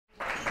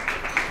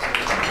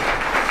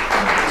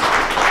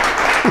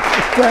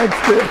Thank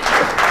you.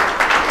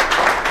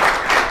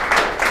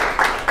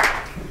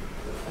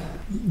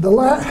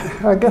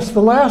 I guess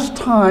the last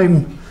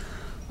time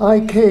I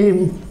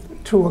came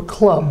to a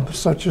club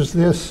such as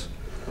this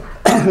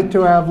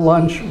to have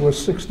lunch was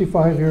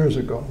 65 years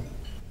ago.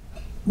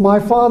 My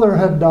father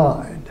had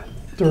died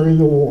during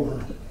the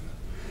war,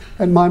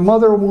 and my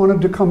mother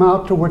wanted to come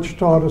out to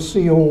Wichita to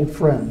see old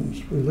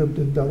friends. We lived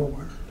in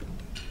Delaware.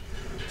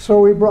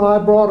 So I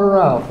brought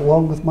her out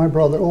along with my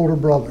older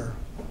brother.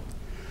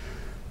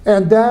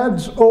 And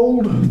Dad's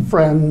old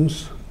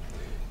friends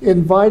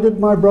invited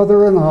my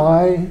brother and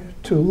I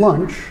to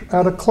lunch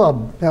at a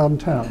club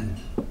downtown.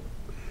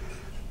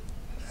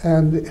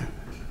 And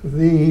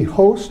the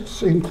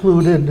hosts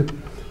included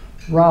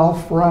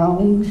Ralph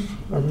Rounds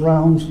of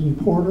Rounds and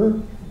Porter,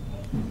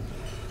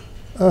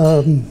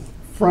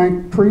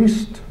 Frank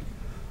Priest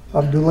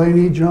of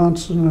Delaney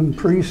Johnson and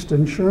Priest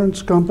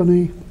Insurance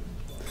Company,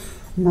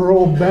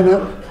 Merle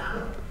Bennett,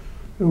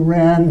 who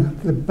ran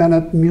the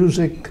Bennett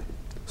Music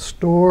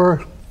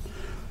Store,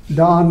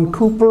 Don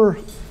Cooper,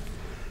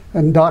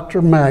 and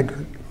Dr.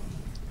 Maggard.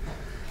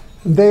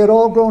 They had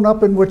all grown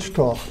up in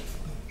Wichita.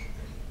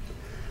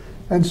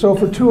 And so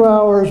for 2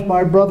 hours,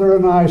 my brother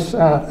and I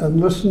sat and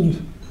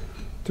listened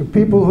to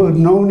people who had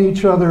known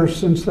each other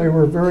since they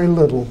were very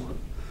little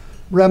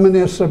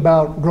reminisce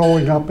about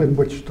growing up in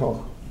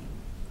Wichita.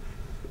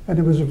 And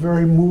it was a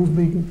very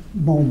moving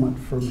moment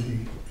for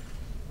me.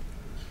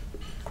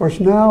 Of course,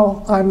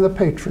 now I'm the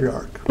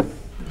patriarch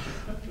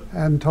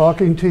and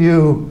talking to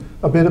you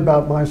a bit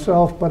about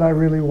myself, but I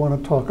really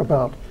want to talk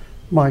about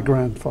my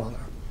grandfather.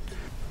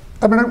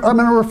 I'm going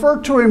to refer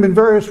to him in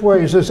various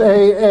ways as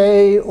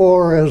AA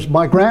or as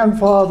my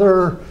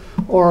grandfather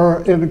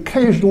or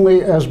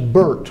occasionally as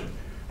Bert,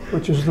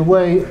 which is the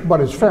way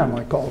what his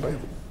family called him.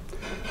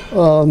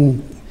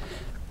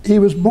 He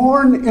was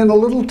born in a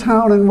little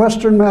town in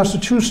western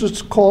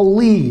Massachusetts called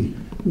Lee,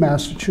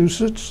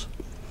 Massachusetts.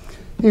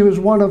 He was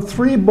one of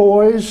 3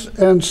 boys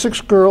and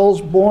 6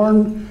 girls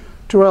born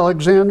to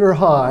Alexander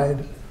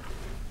Hyde.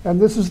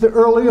 And this is the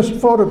earliest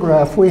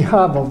photograph we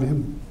have of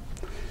him.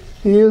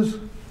 He is,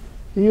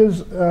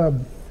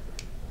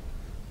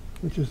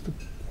 which is the,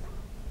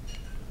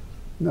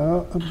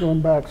 no, I'm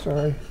going back,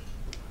 sorry.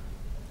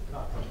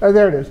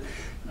 There it is.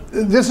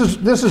 This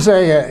is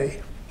AA,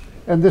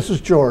 and this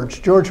is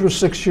George. George was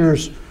 6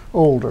 years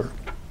older.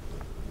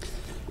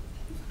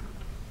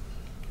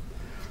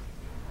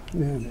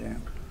 Yeah,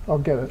 I'll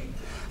get it.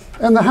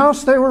 And the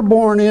house they were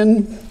born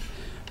in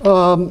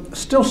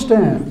still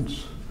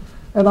stands,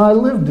 and I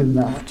lived in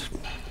that.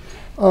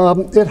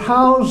 It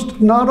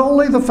housed not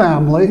only the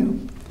family,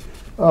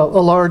 a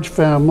large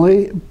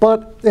family,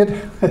 but it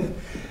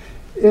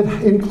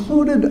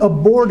included a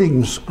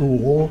boarding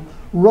school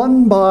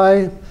run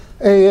by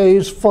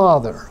AA's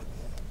father.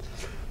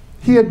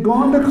 He had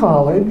gone to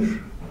college,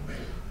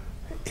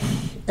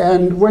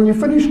 and when you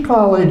finished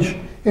college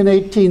in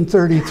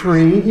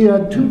 1833, you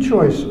had 2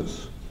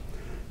 choices.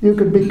 You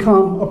could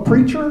become a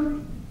preacher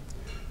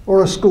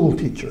or a school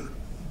teacher.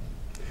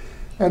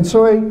 And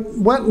so he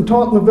went and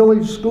taught in the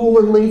village school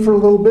in Lee for a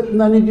little bit, and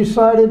then he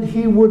decided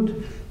he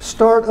would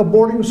start a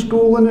boarding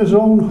school in his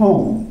own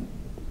home.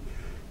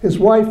 His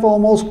wife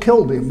almost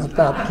killed him at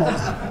that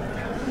point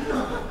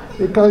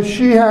because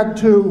she had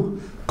to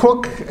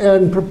cook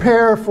and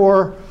prepare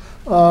for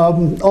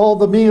all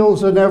the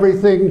meals and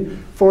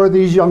everything for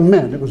these young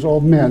men. It was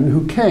all men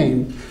who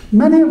came,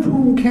 many of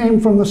whom came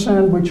from the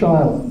Sandwich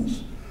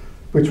Islands,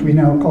 which we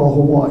now call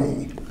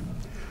Hawaii.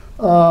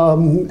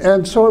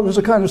 And so it was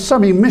a kind of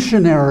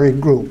semi-missionary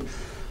group.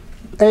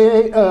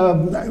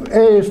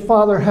 AA's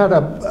father had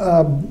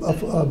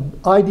an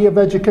idea of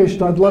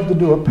education. I'd love to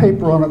do a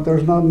paper on it.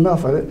 There's not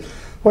enough of it.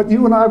 What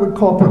you and I would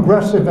call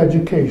progressive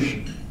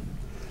education.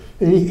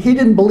 He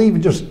didn't believe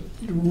in just,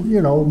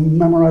 you know,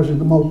 memorizing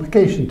the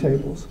multiplication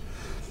tables.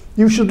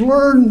 You should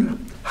learn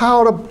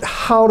how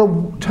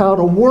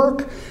to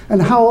work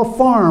and how a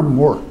farm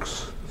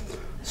works.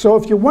 So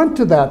if you went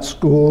to that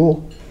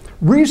school,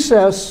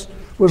 recess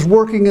was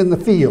working in the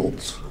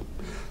fields,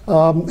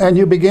 and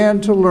you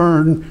began to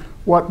learn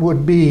what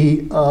would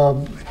be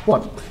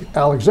what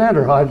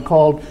Alexander Hyde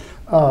called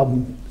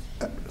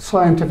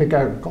scientific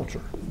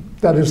agriculture.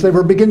 That is, they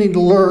were beginning to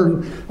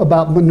learn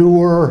about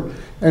manure,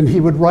 and he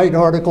would write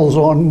articles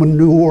on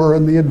manure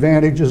and the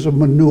advantages of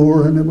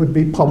manure, and it would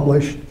be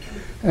published,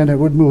 and it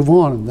would move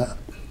on in that.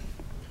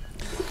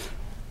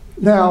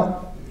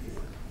 Now,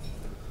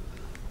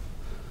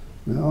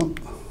 no,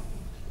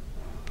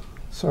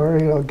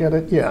 sorry, I'll get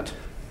it yet.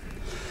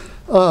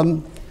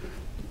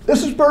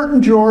 This is Bert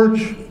and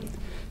George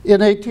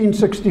in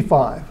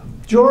 1865.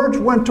 George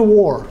went to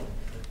war.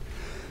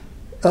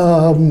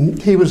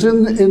 He was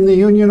in the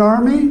Union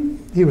Army.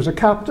 He was a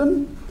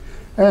captain,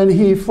 and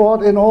he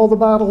fought in all the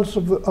battles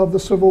of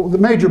the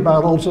major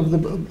battles of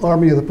the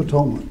Army of the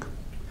Potomac.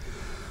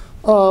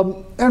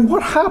 And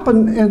what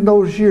happened in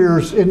those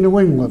years in New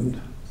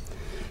England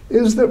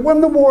is that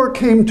when the war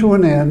came to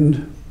an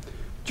end,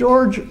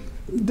 George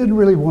didn't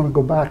really want to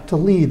go back to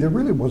Lee. There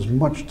really wasn't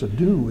much to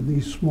do in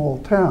these small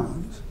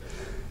towns.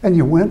 And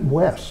you went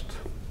west.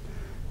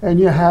 and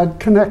you had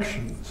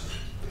connections.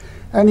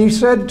 And he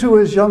said to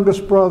his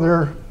youngest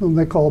brother, whom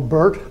they called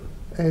Bert,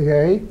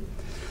 A.A.,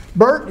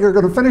 Bert, you're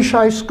going to finish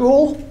high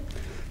school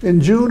in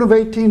June of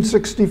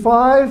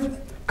 1865.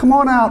 Come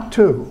on out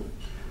too.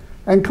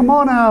 And come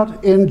on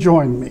out and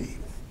join me.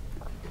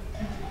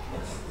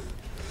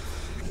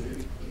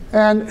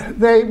 And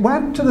they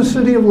went to the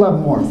city of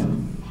Leavenworth.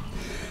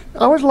 I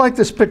always like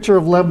this picture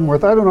of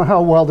Leavenworth. I don't know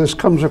how well this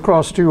comes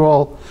across to you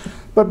all,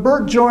 but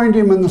Bert joined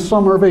him in the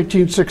summer of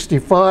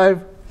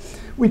 1865.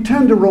 We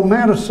tend to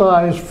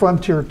romanticize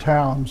frontier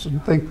towns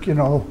and think, you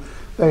know,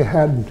 they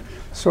had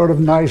sort of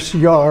nice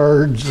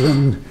yards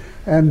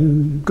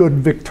and good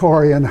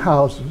Victorian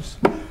houses.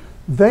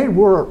 They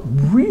were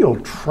real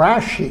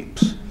trash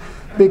heaps,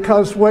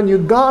 because when you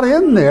got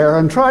in there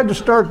and tried to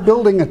start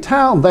building a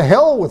town, the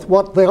hell with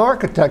what the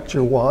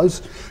architecture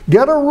was,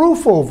 get a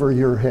roof over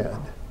your head.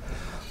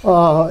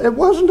 It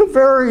wasn't a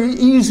very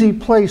easy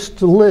place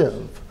to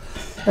live.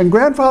 And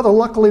Grandfather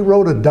luckily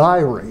wrote a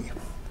diary,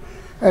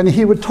 and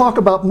he would talk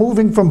about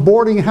moving from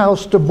boarding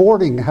house to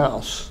boarding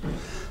house,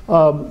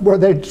 where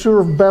they'd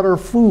serve better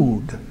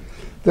food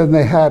than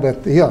they had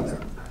at the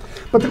other.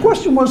 But the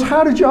question was,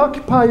 how did you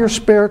occupy your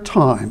spare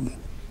time?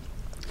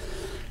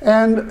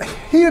 And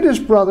he and his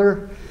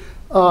brother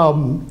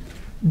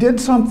did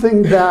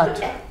something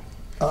that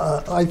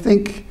I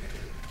think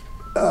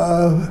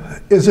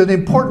is an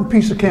important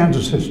piece of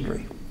Kansas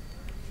history.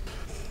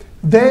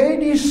 They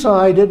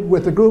decided,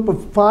 with a group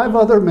of 5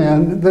 other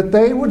men, that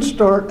they would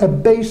start a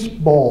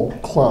baseball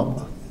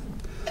club.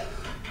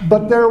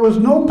 But there was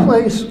no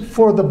place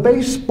for the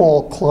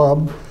baseball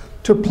club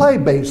to play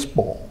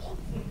baseball.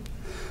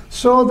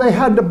 So they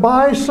had to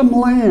buy some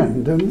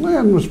land, and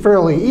land was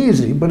fairly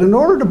easy, but in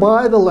order to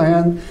buy the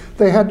land,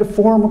 they had to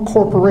form a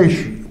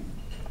corporation.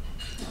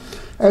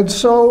 And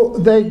so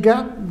they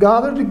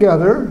gathered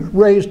together,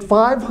 raised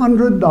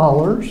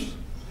 $500,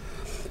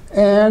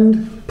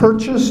 and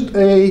purchased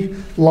a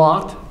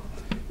lot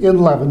in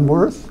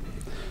Leavenworth,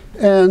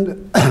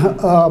 and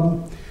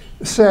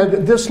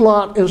said, this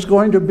lot is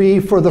going to be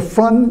for the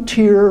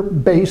Frontier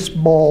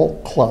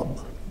Baseball Club.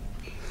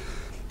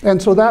 And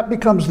so that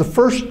becomes the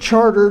first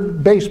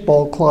chartered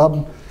baseball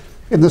club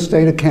in the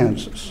state of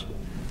Kansas.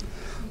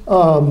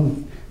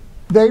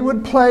 They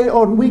would play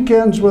on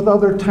weekends with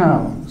other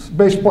towns.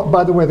 Baseball,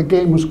 by the way, the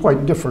game was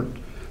quite different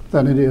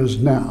than it is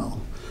now.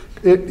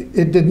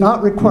 It did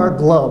not require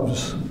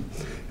gloves.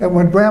 And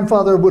when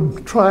Grandfather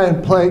would try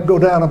and go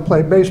down and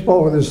play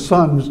baseball with his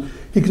sons,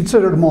 he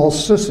considered them all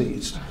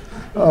sissies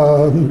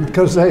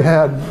because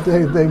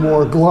they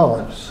wore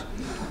gloves.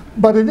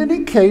 But in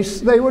any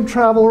case, they would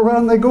travel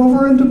around. They go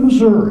over into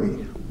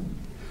Missouri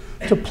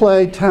to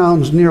play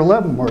towns near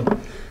Leavenworth.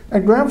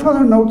 And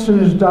Grandfather notes in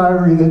his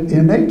diary that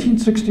in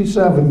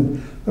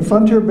 1867, the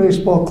Frontier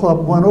Baseball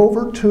Club went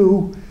over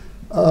to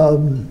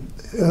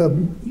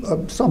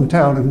some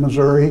town in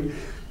Missouri,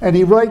 and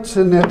he writes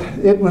in it,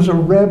 it was a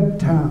red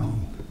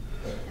town.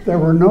 There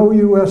were no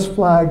U.S.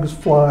 flags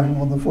flying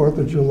on the 4th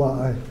of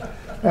July,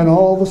 and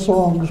all the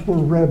songs were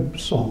Reb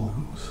songs.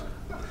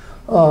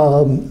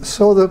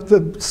 So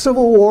the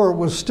Civil War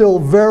was still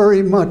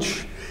very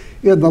much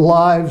in the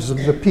lives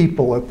of the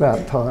people at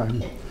that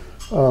time,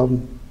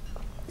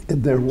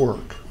 in their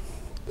work.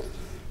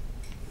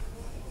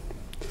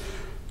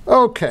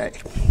 Okay,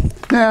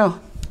 now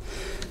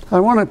I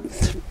want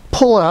to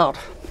pull out,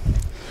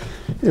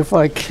 if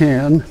I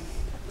can,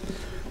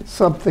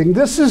 something.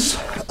 This is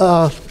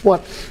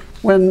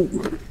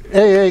when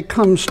AA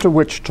comes to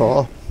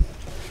Wichita.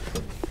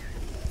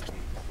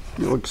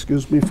 You'll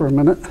excuse me for a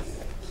minute.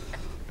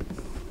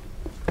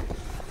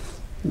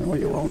 No,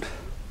 you won't.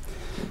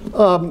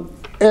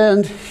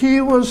 And he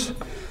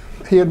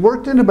had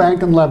worked in a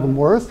bank in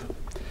Leavenworth.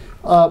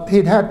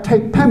 He'd had to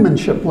take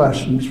penmanship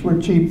lessons,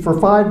 which for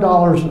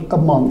 $5 a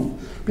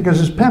month, because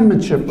his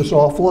penmanship was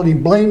awful, and he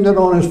blamed it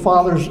on his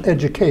father's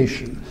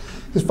education.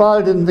 His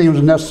father didn't think it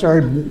was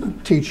necessary to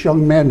teach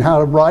young men how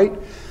to write,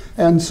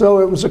 and so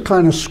it was a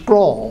kind of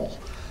scrawl.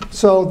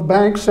 So the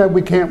bank said,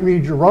 we can't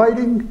read your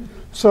writing,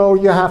 so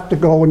you have to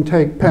go and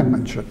take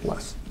penmanship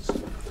lessons.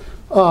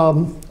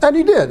 And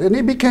he did, and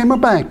he became a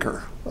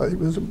banker. He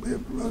was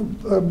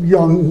a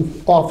young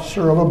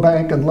officer of a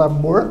bank in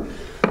Leavenworth,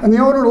 and the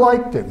owner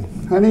liked him.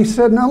 And he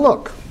said, now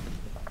look,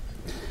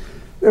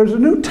 there's a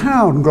new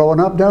town growing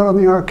up down on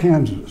the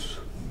Arkansas,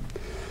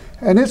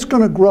 and it's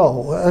going to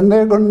grow, and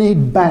they're going to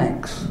need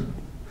banks.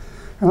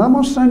 And I'm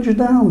going to send you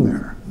down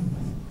there.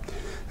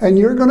 And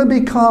you're going to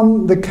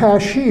become the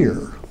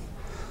cashier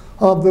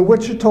of the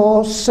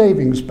Wichita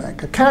Savings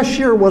Bank. A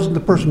cashier wasn't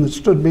the person that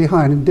stood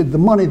behind and did the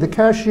money. The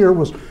cashier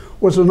was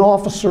an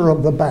officer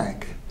of the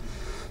bank.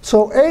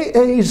 So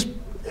AA's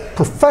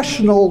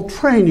professional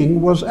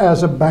training was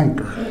as a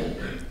banker.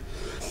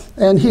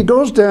 And he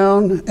goes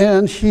down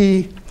and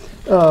he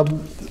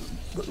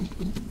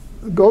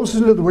goes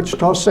into the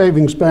Wichita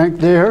Savings Bank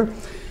there,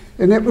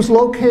 and it was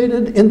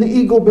located in the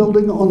Eagle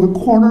Building on the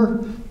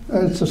corner,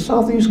 it's the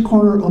southeast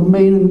corner of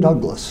Main and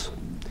Douglas.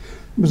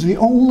 It was the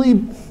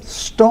only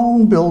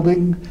stone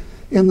building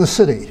in the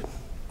city.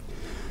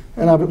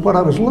 And what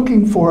I was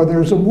looking for,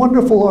 there's a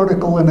wonderful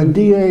article in a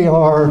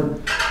DAR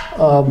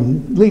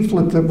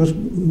leaflet that was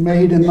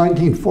made in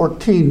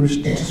 1914,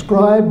 which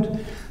described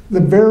the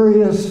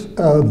various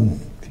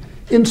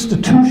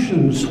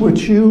institutions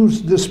which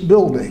used this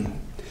building.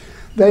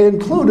 They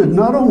included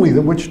not only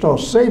the Wichita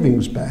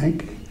Savings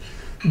Bank,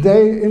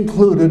 they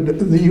included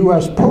the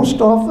U.S.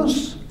 Post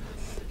Office,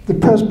 the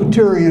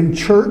Presbyterian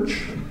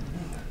Church,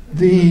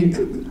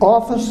 the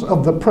office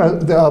of the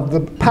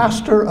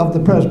pastor of the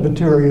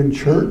Presbyterian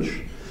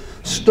Church,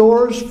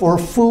 stores for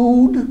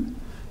food,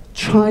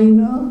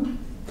 china.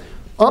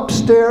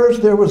 Upstairs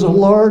there was a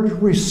large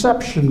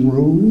reception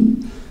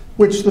room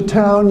which the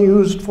town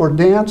used for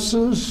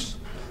dances,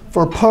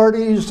 for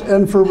parties,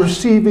 and for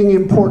receiving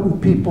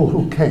important people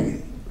who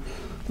came.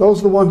 Those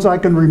are the ones I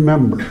can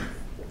remember.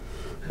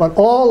 But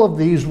all of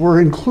these were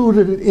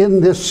included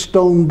in this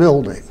stone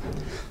building.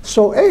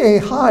 So A.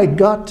 Hyde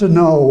got to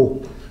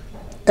know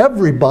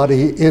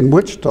everybody in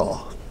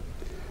Wichita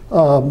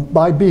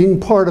by being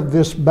part of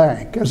this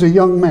bank as a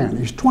young man.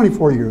 He's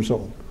 24 years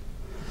old.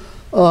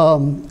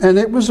 And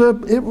it was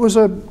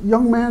a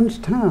young man's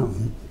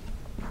town.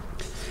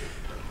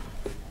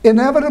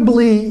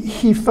 Inevitably,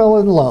 he fell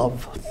in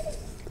love.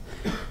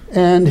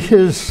 And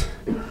his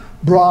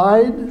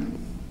bride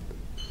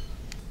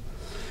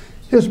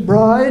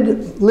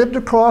lived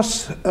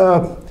across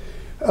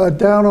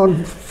down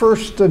on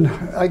First, and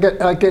I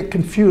get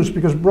confused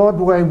because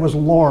Broadway was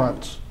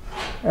Lawrence,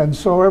 and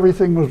so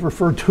everything was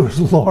referred to as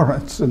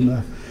Lawrence in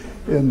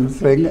the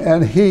thing.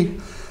 And he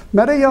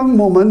met a young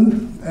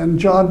woman, and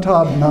John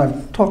Todd and I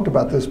talked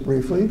about this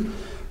briefly.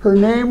 Her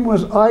name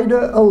was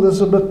Ida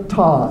Elizabeth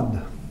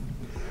Todd,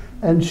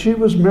 and she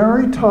was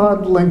Mary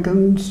Todd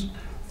Lincoln's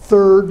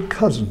third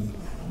cousin.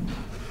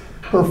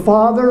 Her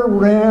father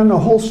ran a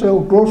wholesale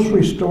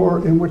grocery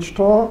store in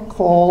Wichita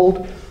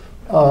called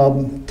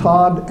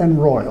Todd and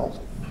Royal.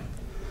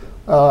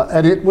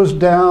 And it was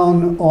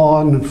down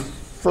on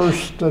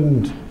First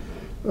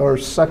or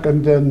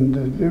Second,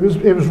 and it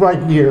was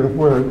right near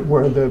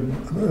where the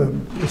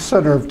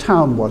center of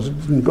town was. It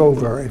didn't go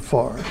very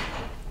far.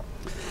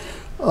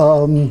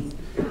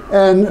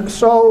 And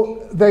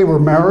so they were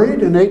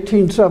married in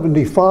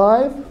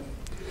 1875.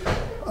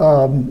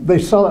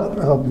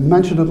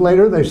 Mentioned it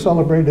later, they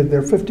celebrated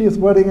their 50th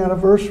wedding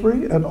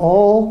anniversary, and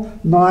all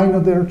 9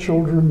 of their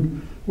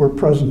children were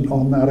present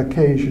on that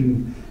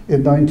occasion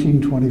in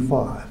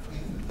 1925.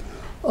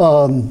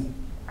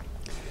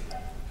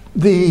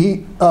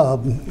 The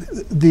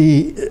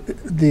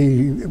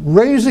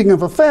raising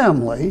of a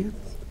family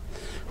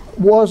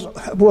was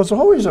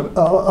always a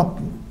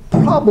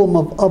problem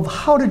of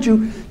how did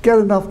you get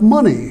enough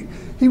money.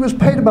 He was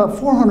paid about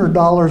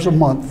 $400 a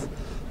month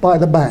by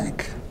the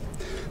bank.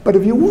 But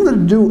if you wanted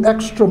to do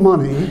extra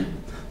money,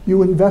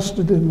 you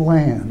invested in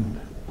land.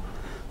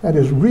 That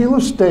is, real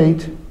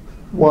estate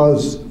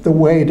was the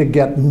way to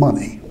get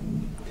money.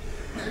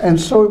 And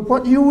so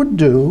what you would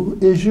do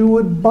is you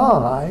would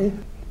buy.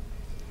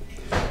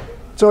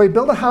 So he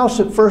built a house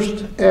at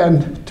First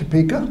and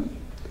Topeka.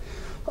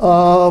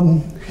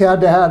 He had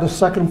to add a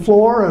second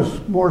floor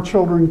as more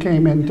children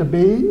came into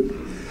being.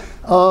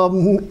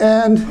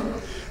 And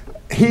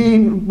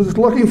he was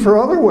looking for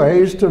other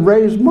ways to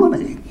raise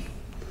money.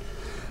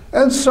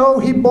 And so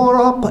he bought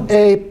up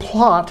a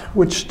plot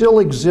which still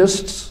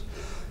exists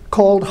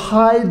called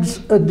Hyde's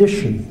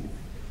Addition.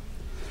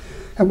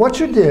 And what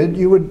you did,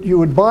 you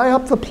would buy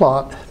up the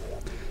plot,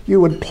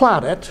 you would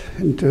plat it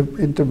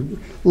into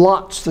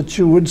lots that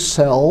you would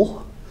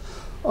sell,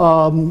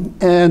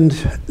 and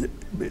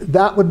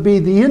that would be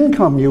the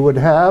income you would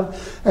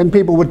have, and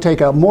people would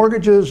take out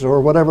mortgages or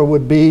whatever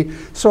would be.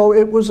 So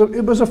it was a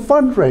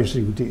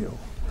fundraising deal.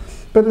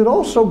 But it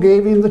also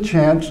gave him the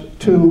chance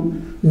to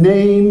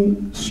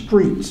name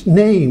streets,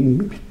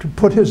 to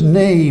put his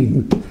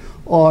name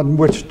on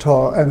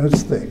Wichita and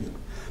its thing.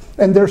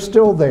 And they're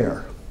still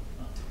there.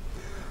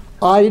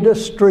 Ida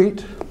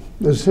Street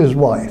is his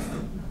wife.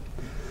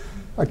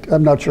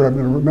 I'm not sure I'm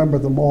going to remember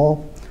them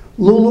all.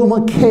 Lulu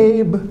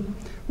McCabe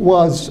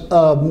was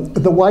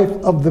the wife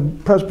of the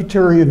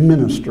Presbyterian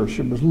minister.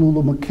 She was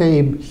Lulu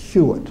McCabe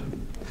Hewitt.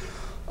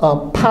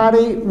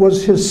 Patty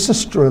was his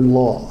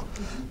sister-in-law.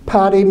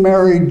 Patty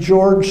married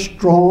George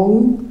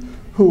Strong,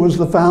 who was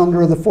the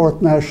founder of the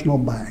Fourth National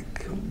Bank.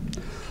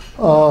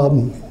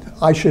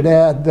 I should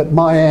add that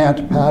my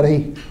Aunt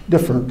Patty,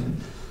 different.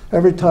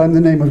 Every time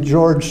the name of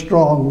George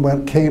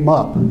Strong came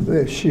up,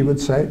 she would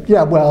say,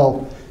 yeah,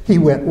 well, he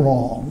went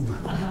wrong.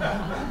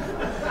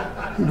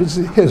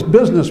 His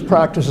business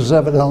practices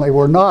evidently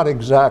were not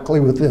exactly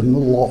within the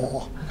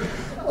law.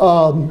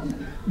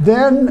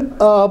 Then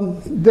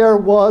there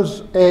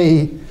was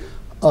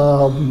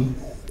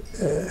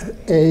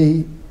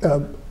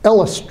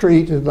Ellis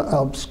Street, and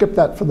I'll skip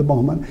that for the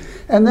moment.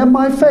 And then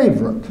my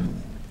favorite,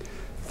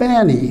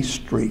 Fanny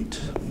Street.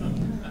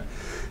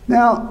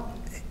 Now,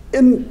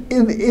 in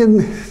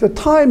the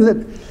time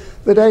that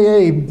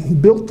AA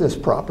built this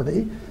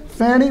property,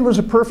 Fanny was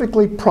a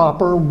perfectly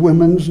proper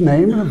women's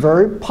name and a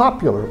very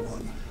popular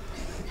one.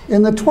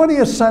 In the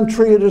 20th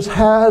century, it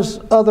has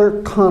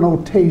other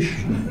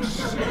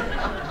connotations.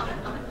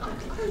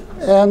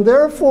 And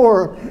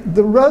therefore,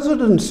 the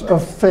residents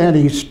of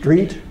Fanny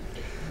Street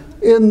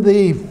in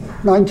the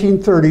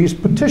 1930s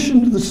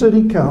petitioned the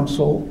city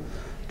council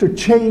to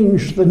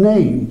change the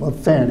name of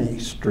Fanny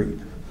Street.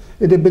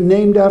 It had been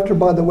named after,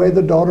 by the way,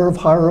 the daughter of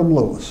Hiram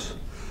Lewis,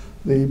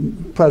 the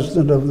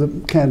president of the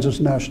Kansas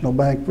National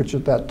Bank, which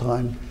at that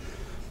time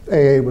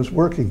AA was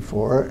working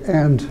for.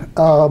 And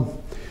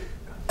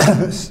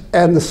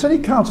the city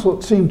council,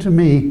 it seemed to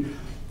me,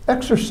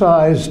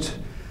 exercised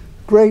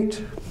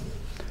great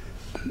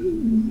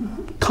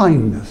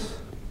kindness.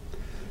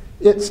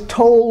 It's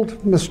told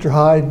Mr.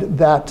 Hyde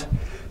that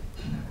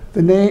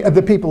the name of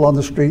the people on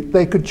the street,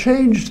 they could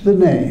change the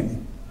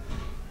name,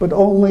 but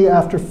only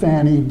after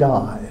Fanny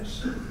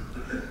dies.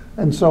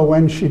 And so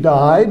when she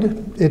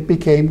died, it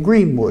became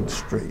Greenwood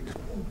Street.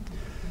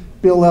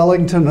 Bill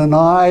Ellington and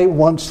I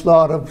once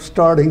thought of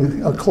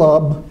starting a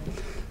club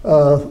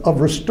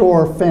of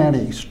Restore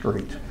Fanny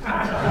Street.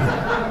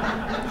 I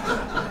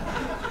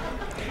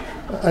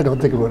don't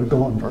think it would have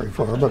gone very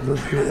far, but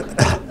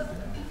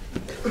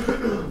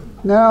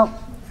now,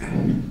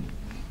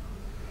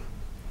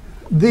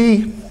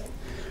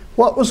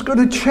 what was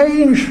going to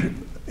change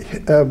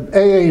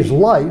AA's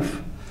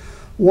life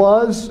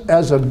was,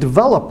 as a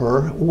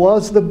developer,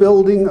 was the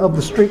building of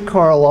the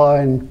streetcar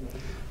line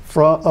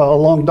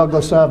along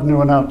Douglas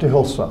Avenue and out to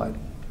Hillside.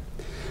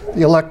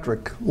 The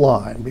electric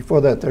line.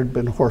 Before that, there'd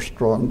been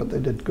horse-drawn, but they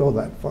didn't go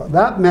that far.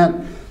 That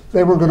meant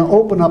they were going to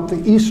open up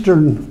the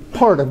eastern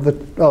part of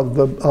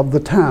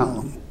the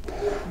town.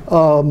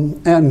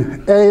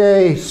 And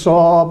AA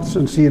saw,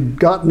 since he had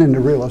gotten into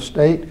real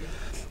estate,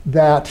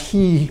 that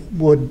he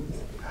would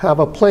have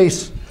a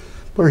place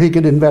where he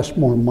could invest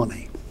more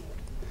money.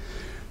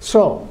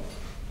 So,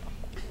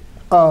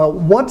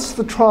 once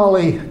the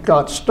trolley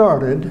got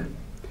started,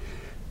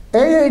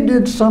 AA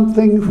did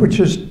something which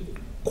is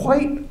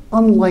quite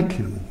unlike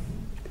him.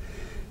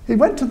 He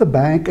went to the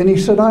bank and he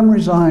said, "I'm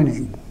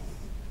resigning.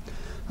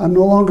 I'm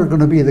no longer going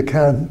to be the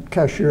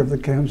cashier of the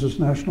Kansas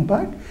National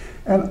Bank,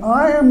 and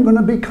I am going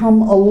to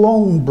become a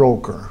loan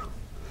broker."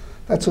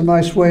 That's a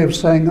nice way of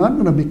saying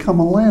I'm going to become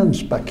a land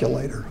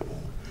speculator.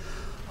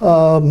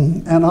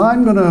 And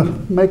I'm going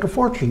to make a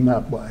fortune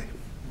that way.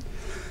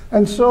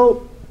 And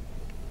so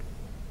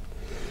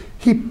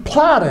he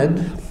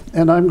platted,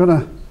 and I'm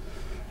going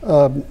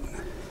to,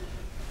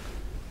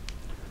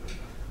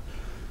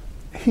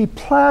 he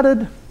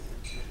platted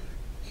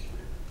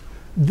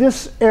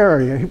this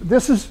area.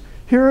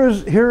 Here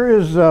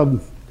is the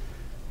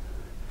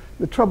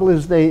trouble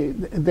is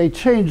they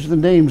changed the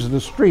names of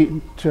the street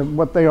to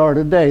what they are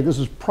today. This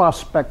is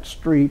Prospect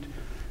Street.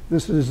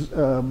 This is,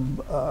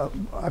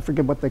 I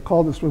forget what they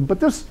call this one, but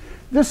this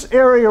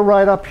area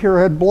right up here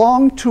had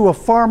belonged to a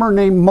farmer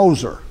named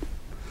Moser.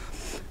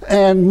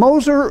 And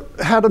Moser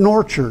had an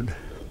orchard.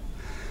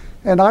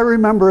 And I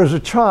remember as a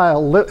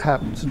child,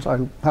 since I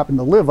happened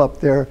to live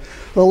up there,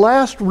 the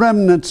last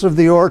remnants of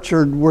the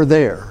orchard were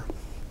there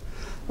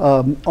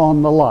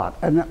on the lot.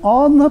 And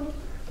on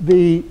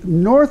the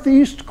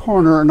northeast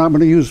corner, and I'm going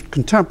to use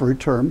contemporary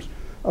terms,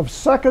 of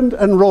 2nd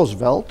and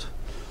Roosevelt,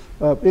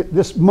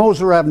 this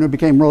Moser Avenue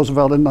became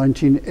Roosevelt in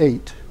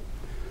 1908.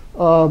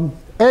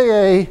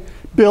 AA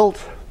built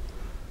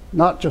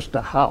not just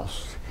a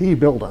house, he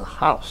built a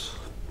house.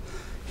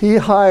 He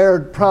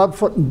hired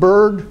Proudfoot and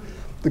Bird,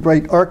 the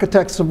great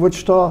architects of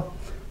Wichita,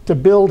 to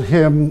build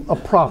him a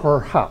proper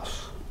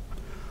house.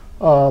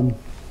 And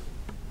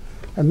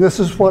this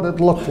is what it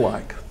looked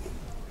like.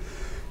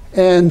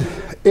 And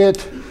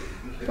it,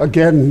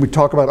 again, we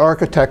talk about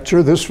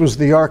architecture. This was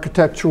the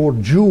architectural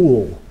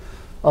jewel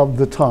of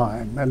the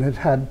time. And it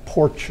had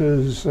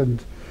porches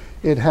and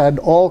it had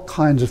all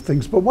kinds of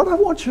things. But what I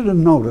want you to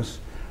notice,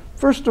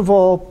 first of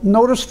all,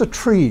 notice the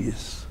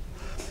trees.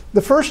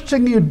 The first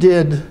thing you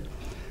did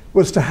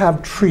was to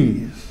have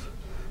trees,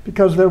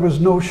 because there was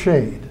no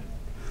shade.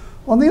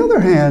 On the other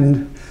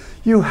hand,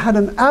 you had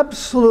an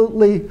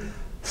absolutely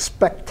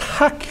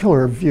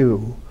spectacular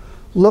view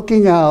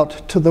looking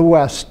out to the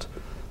west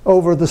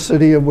over the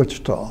city of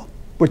Wichita,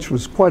 which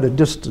was quite a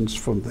distance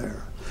from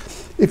there.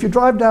 If you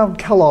drive down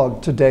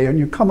Kellogg today and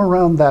you come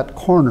around that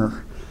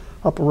corner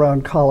up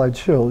around College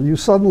Hill, you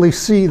suddenly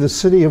see the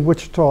city of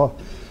Wichita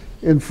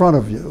in front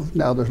of you.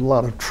 Now there's a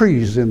lot of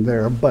trees in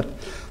there, but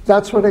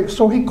that's what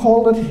so he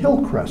called it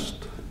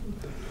Hillcrest.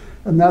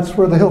 And that's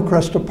where the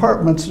Hillcrest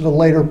Apartments at a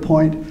later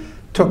point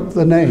took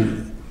the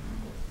name.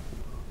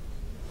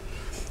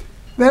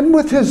 Then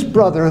with his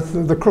brother,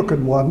 the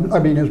crooked one, I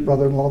mean his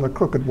brother-in-law, the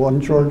crooked one,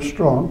 George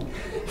Strong,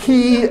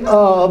 he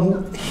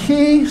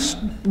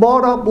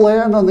bought up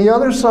land on the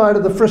other side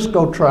of the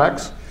Frisco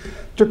tracks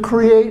to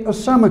create a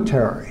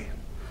cemetery.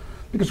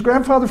 Because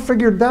grandfather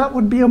figured that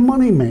would be a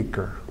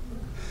moneymaker.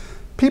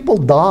 People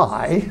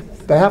die,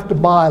 they have to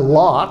buy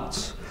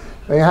lots,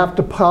 they have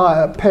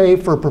to pay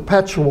for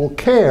perpetual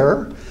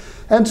care,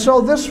 and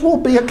so this will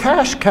be a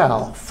cash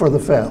cow for the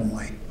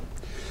family.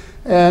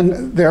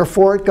 And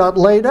therefore it got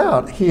laid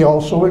out. He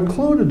also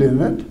included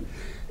in it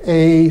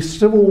a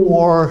Civil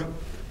War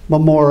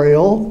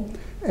memorial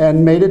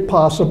and made it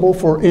possible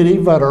for any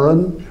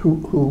veteran who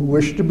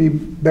wished to be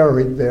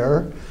buried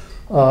there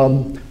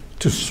in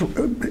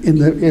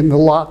the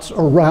lots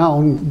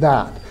around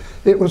that.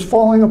 It was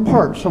falling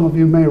apart, some of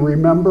you may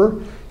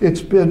remember.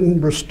 It's been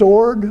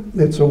restored.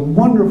 It's a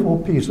wonderful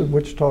piece of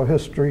Wichita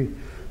history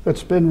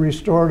that's been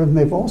restored, and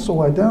they've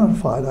also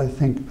identified, I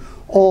think,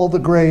 all the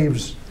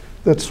graves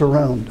that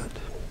surround it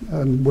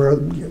and where,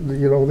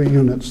 you know, the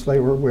units they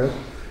were with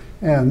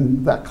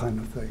and that kind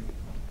of thing.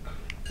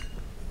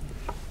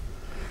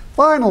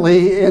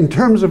 Finally, in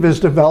terms of his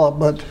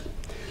development,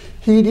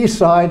 he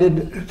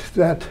decided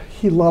that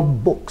he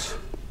loved books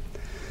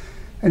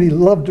and he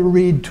loved to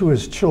read to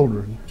his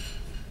children.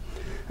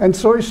 And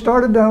so he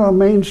started down on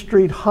Main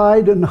Street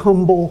Hyde and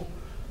Humble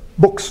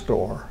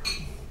bookstore.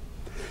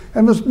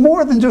 And it was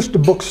more than just a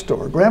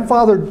bookstore.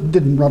 Grandfather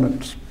didn't run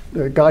it.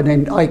 A guy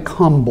named Ike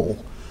Humble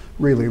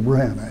really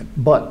ran it.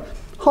 But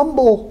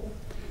Humble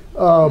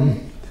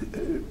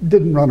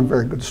didn't run a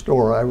very good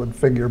store, I would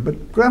figure.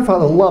 But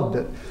Grandfather loved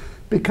it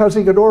because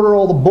he could order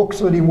all the books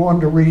that he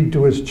wanted to read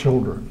to his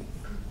children.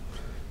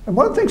 And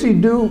one of the things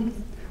he'd do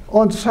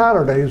on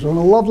Saturdays, on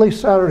a lovely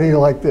Saturday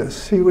like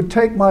this, he would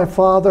take my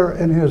father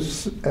and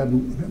his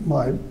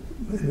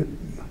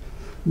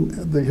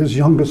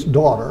youngest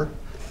daughter,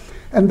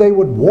 and they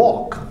would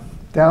walk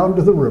down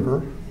to the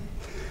river,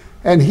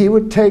 and he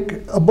would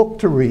take a book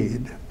to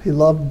read. He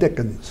loved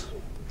Dickens,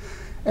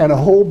 and a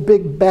whole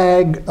big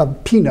bag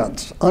of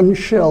peanuts,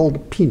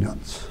 unshelled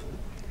peanuts.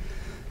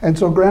 And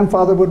so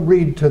Grandfather would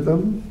read to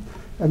them,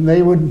 and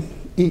they would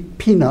eat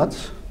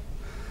peanuts,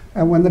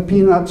 and when the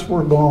peanuts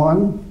were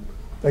gone,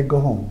 they'd go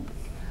home.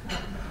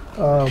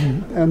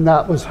 And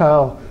that was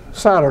how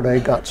Saturday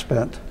got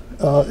spent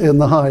in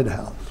the Hyde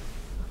house.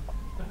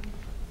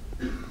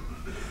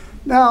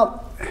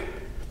 Now,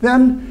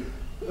 then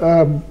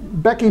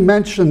Becky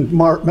mentioned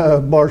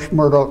Marsh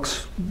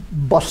Murdoch's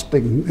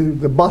busting,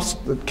 the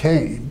bust that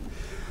came.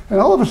 And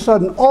all of a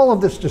sudden, all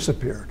of this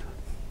disappeared.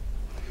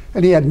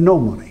 And he had no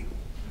money.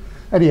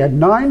 And he had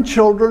 9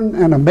 children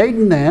and a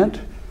maiden aunt,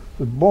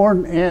 who was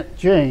born Aunt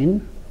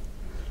Jane.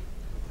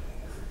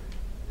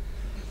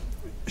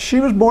 She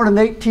was born in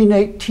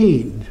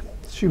 1818.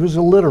 She was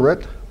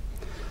illiterate,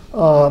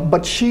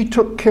 but she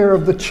took care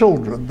of the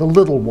children, the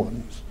little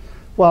ones.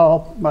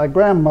 While my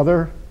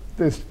grandmother,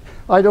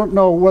 I don't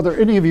know whether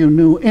any of you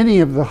knew any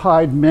of the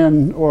Hyde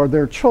men or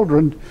their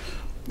children.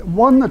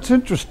 One that's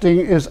interesting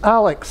is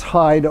Alex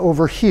Hyde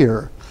over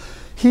here.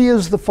 He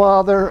is the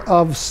father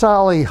of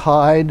Sally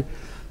Hyde,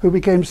 who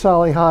became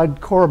Sally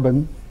Hyde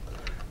Corbin,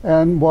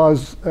 and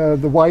was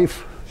the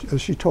wife,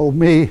 as she told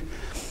me,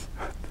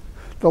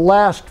 the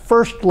last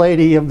First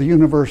Lady of the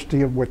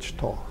University of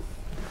Wichita.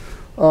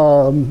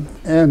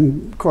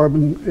 And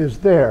Corbin is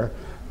there.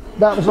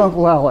 That was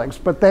Uncle Alex.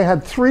 But they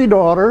had 3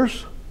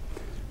 daughters,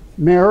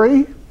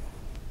 Mary,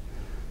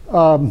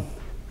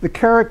 the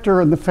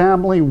character in the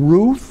family,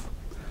 Ruth,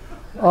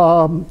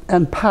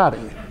 and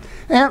Patty.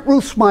 Aunt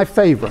Ruth's my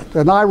favorite,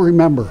 and I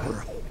remember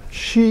her.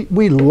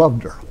 We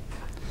loved her.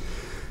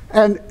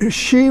 And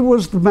she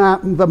was the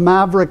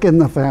maverick in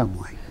the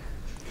family.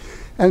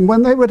 And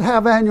when they would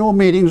have annual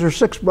meetings, her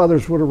 6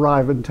 brothers would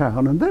arrive in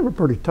town, and they were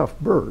pretty tough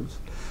birds.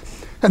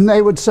 And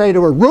they would say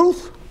to her,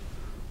 "Ruth,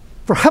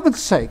 for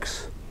heaven's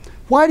sakes,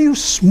 why do you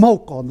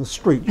smoke on the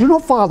street? You know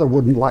Father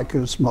wouldn't like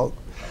you to smoke."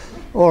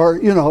 Or,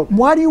 you know,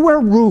 "Why do you wear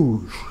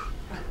rouge?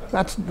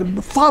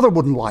 Father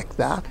wouldn't like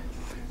that."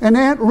 And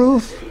Aunt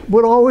Ruth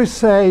would always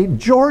say,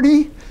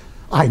 "Geordie,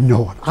 I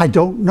know it. I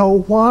don't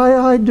know why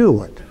I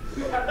do it."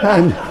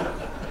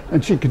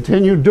 And she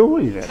continued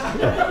doing it.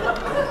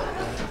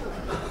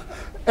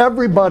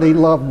 Everybody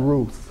loved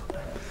Ruth,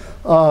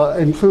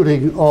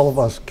 including all of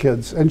us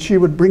kids. And she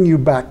would bring you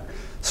back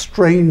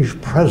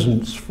strange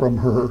presents from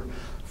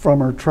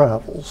her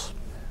travels.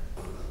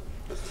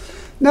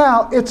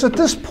 Now, it's at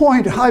this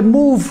point I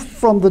move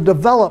from the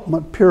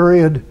development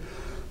period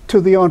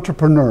to the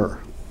entrepreneur.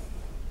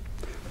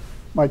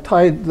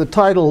 The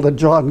title that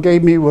John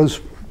gave me was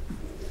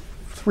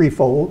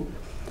threefold.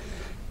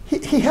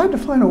 He had to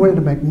find a way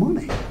to make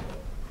money.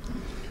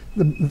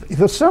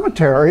 The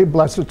cemetery,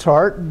 bless its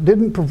heart,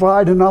 didn't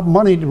provide enough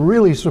money to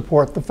really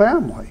support the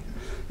family,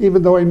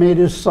 even though he made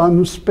his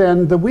son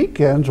spend the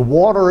weekends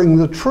watering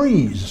the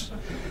trees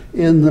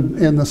in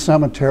the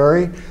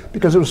cemetery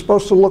because it was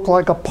supposed to look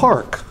like a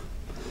park.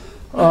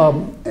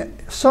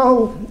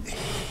 So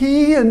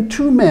he and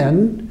 2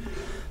 men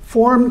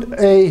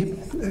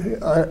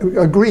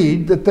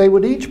agreed that they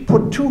would each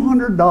put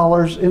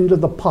 $200 into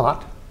the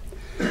pot,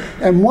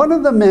 and one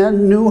of the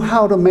men knew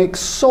how to make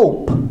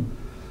soap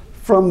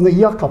from the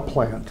yucca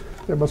plant.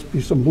 There must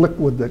be some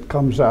liquid that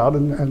comes out,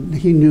 and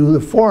he knew the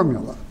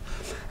formula.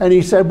 And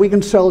he said, "We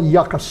can sell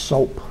yucca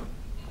soap."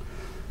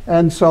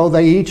 And so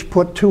they each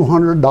put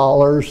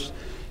 $200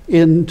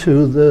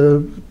 into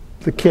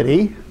the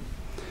kitty,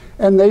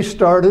 and they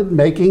started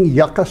making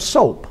yucca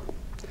soap.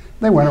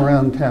 They went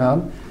around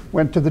town,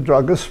 went to the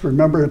druggist.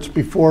 Remember, it's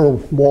before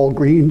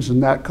Walgreens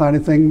and that kind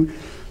of thing.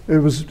 It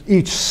was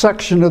each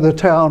section of the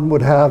town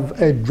would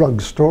have a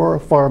drugstore, a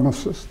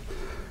pharmacist.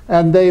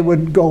 and they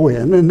would go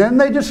in, and then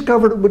they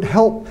discovered it would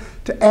help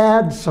to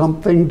add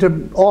something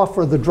to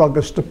offer the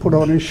druggist to put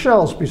on his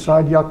shelves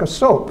beside yucca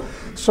soap.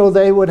 So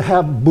they would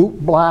have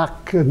boot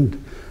black and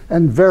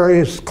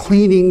various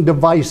cleaning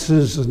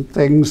devices and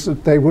things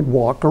that they would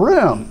walk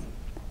around.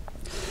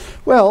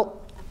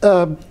 Well,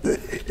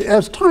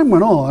 as time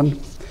went on,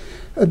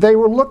 they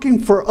were looking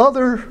for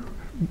other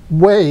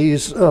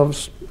ways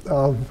of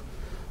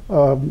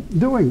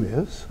doing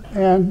this,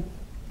 and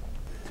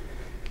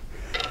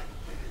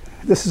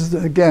this is,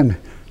 again,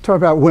 talk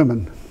about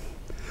women.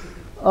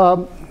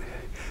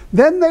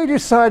 Then they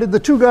decided, the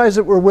two guys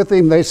that were with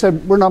him, they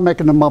said, we're not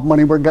making enough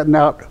money, we're getting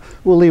out,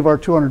 we'll leave our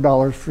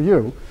 $200 for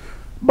you.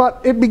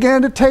 But it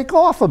began to take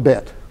off a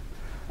bit.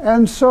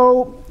 And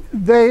so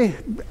they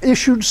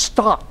issued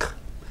stock.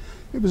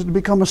 It was to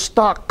become a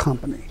stock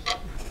company.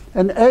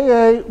 And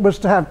AA was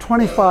to have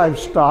 25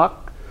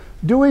 stock.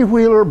 Dewey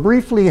Wheeler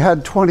briefly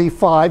had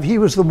 25. He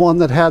was the one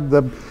that had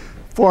the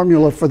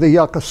formula for the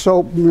yucca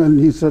soap, and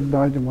he said,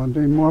 no, I didn't want to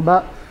do any more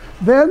about it.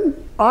 Then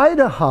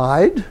A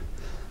Hyde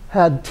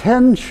had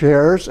 10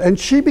 shares, and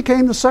she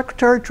became the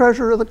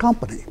secretary-treasurer of the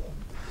company.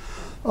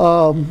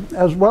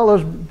 As well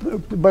as,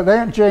 but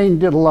Aunt Jane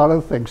did a lot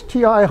of things.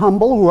 T.I.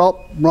 Humble, who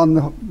helped run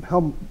the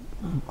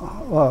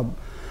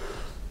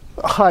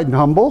Hyde and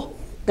Humble.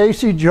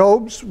 A.C.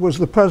 Jobs was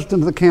the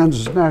president of the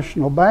Kansas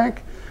National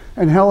Bank,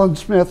 and Helen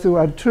Smith, who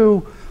had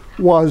two,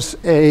 was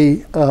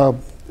a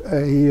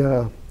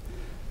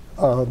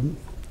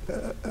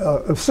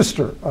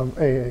sister of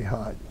A.A.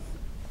 Hyde.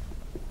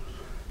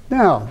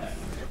 Now,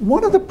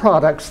 one of the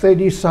products they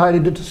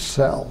decided to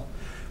sell,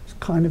 this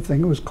kind of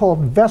thing, it was called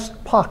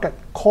Vest Pocket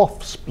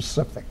Cough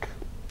Specific.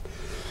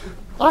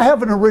 I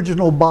have an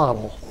original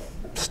bottle,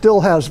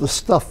 still has the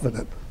stuff in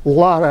it, a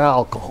lot of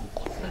alcohol.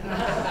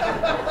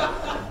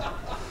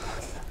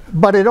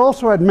 But it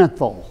also had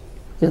menthol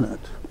in it.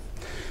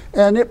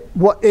 And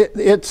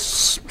its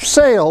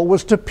sale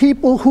was to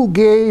people who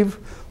gave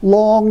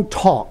long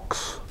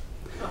talks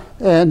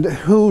and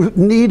who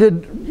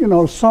needed, you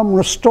know, some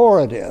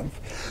restorative.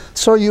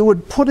 So you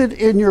would put it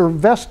in your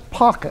vest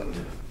pocket,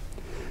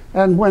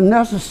 and when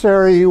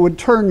necessary, you would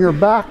turn your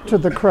back to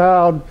the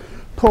crowd,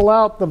 pull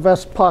out the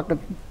vest pocket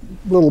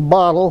little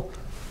bottle,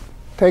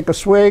 take a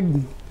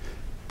swig,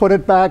 put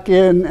it back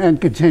in,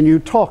 and continue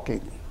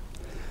talking.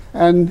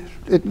 And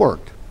it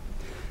worked.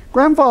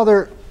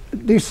 Grandfather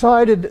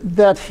decided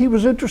that he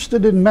was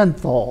interested in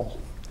menthol,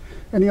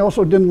 and he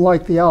also didn't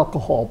like the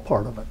alcohol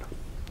part of it.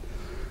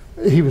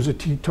 He was a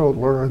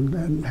teetotaler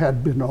and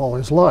had been all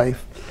his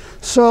life.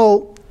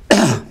 So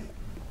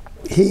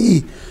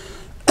he,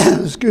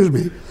 excuse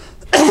me,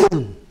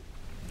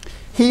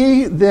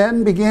 he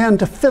then began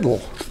to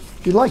fiddle.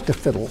 He liked to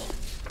fiddle.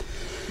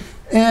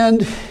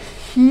 And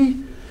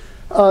he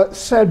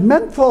said,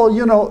 menthol,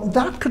 you know,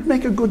 that could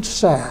make a good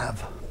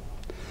salve.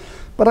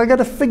 But I got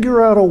to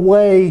figure out a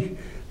way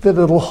that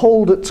it'll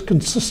hold its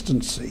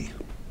consistency.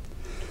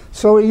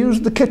 So he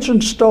used the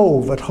kitchen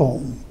stove at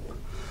home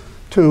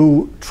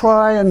to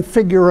try and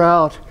figure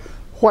out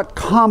what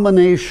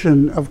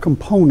combination of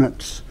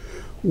components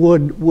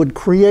would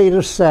create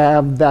a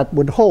salve that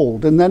would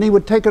hold. And then he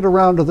would take it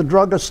around to the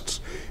druggists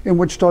in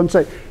Wichita and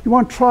say, you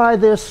want to try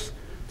this?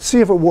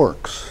 See if it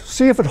works.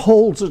 See if it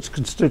holds its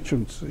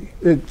constituency.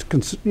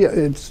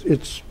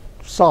 It's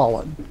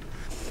solid.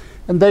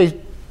 And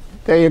they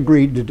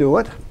agreed to do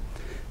it.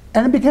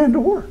 And it began to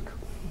work.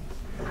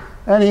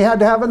 And he had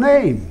to have a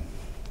name.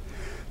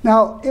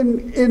 Now,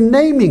 in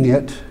naming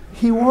it,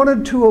 he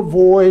wanted to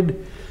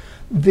avoid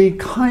the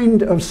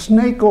kind of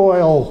snake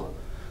oil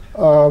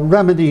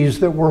remedies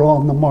that were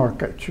on the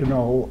market, you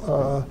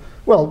know.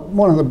 Well,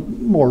 one of the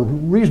more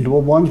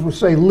reasonable ones was,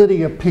 say,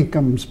 Lydia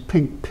Pinkham's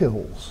pink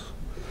pills.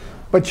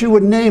 But you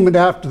would name it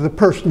after the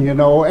person, you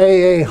know,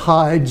 A.A.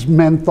 Hyde's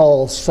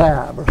menthol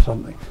salve or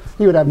something.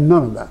 He would have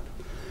none of that.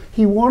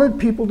 He wanted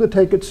people to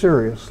take it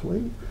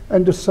seriously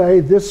and to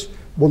say, this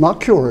will not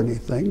cure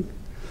anything,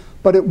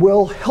 but it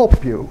will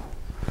help you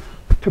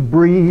to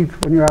breathe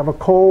when you have a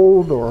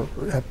cold or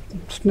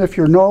sniff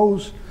your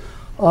nose.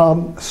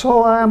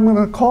 So I'm going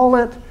to call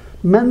it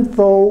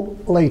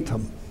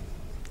mentholatum.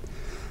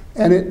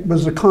 And it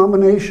was a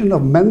combination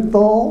of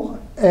menthol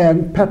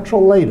and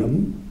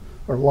petrolatum,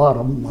 or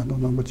latum, I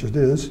don't know which it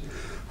is,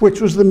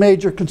 which was the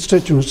major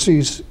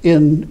constituencies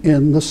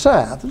in the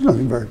salve. There's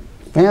nothing very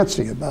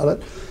fancy about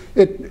it.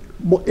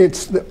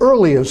 It's the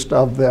earliest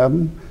of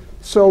them.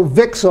 So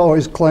Vicks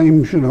always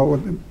claims, you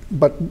know,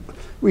 but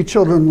we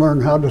children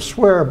learn how to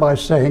swear by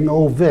saying,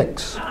 oh,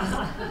 Vicks.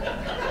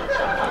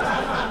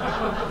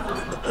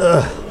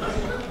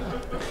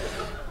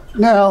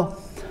 Now,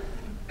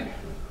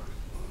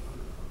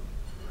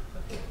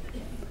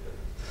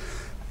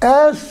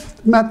 as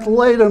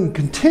methylatum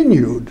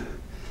continued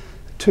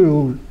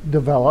to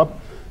develop,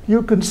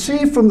 you can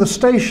see from the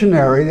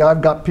stationery,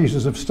 I've got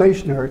pieces of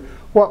stationery,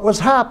 what was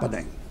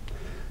happening.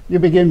 You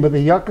begin with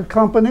the Yucca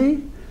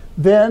Company,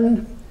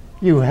 then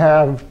you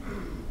have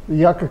the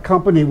Yucca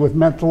Company with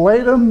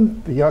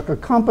mentholatum, the Yucca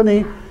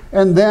Company,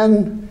 and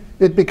then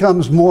it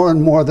becomes more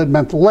and more that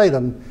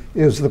mentholatum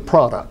is the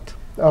product.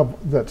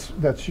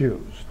 that's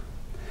used.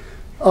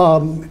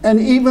 And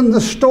even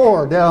the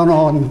store down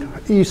on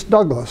East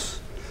Douglas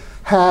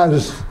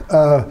has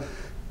the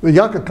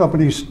Yucca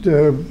Company's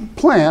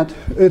plant.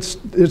 It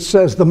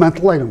says the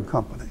Mentholatum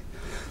Company.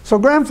 So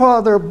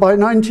grandfather, by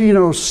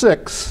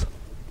 1906,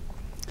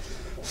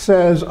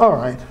 says, all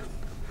right,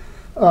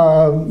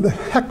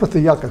 heck with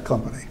the Yucca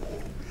Company.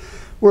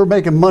 We're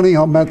making money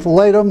on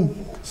mentholatum,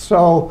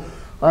 so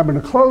I'm going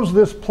to close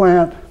this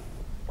plant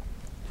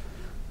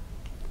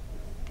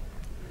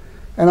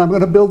and I'm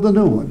going to build a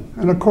new one.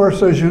 And of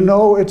course, as you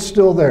know, it's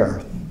still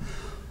there.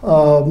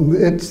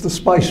 It's the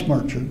Spice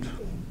Merchant.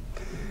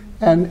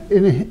 And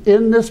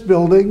in this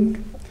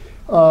building,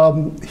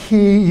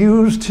 he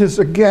used his,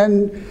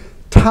 again,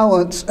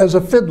 talents as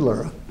a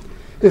fiddler.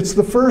 It's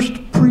the first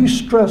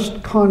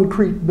pre-stressed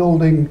concrete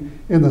building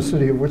in the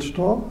city of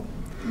Wichita.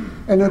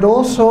 And it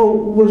also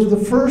was the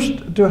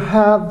first to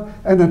have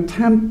an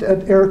attempt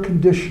at air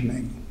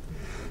conditioning,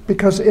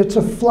 because it's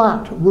a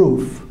flat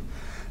roof.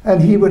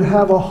 And he would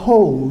have a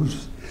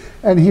hose,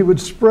 and he would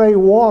spray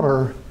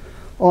water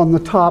on the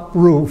top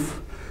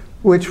roof,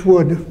 which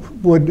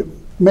would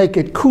make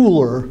it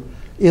cooler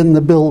in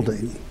the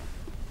building.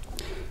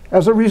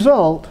 As a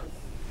result,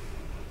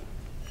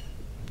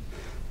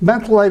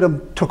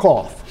 mentholatum took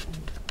off.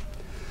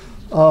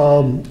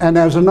 And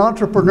as an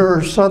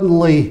entrepreneur,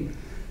 suddenly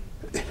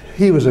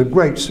he was a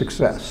great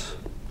success.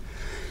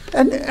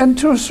 And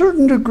to a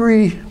certain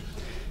degree,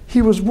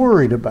 he was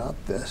worried about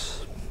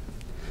this.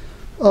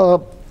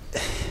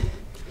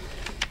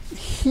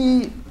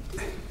 He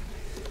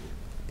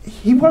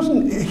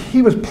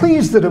was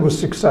pleased that it was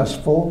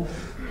successful,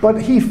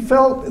 but he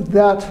felt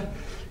that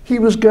he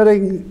was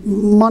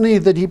getting money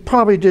that he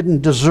probably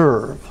didn't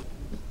deserve.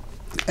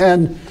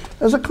 And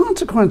as a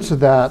consequence of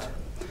that,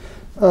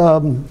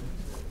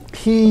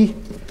 he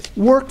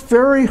worked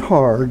very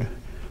hard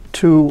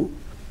to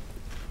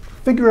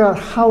figure out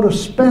how to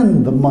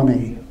spend the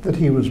money that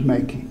he was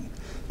making,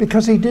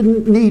 because he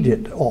didn't need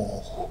it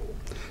all.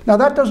 Now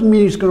that doesn't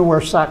mean he's going to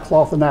wear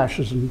sackcloth and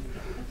ashes and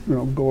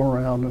go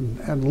around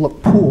and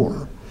look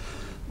poor,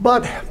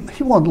 but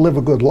he wanted to live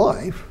a good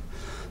life.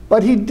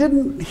 But he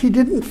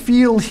didn't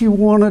feel he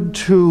wanted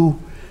to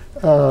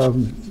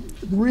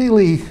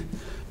really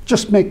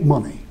just make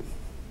money.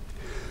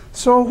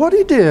 So what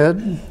he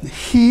did,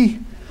 he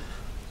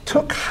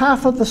took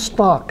half of the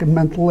stock in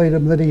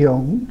mentholatum that he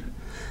owned,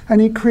 and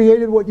he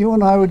created what you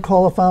and I would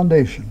call a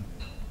foundation.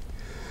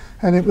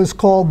 And it was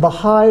called the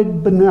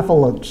Hyde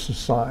Benevolent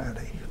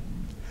Society.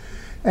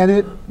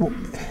 And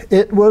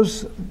it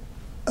was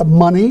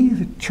money,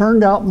 it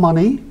churned out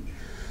money,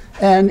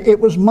 and it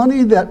was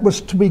money that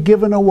was to be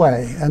given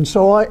away. And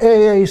so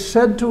AA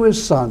said to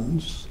his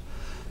sons,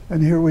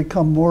 and here we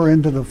come more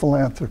into the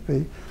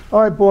philanthropy,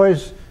 all right,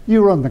 boys,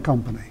 you run the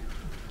company.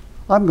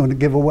 I'm going to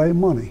give away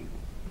money.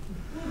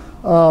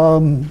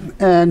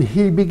 And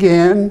he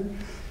began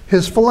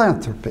his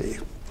philanthropy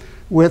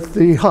with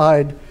the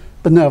Hyde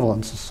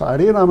Benevolent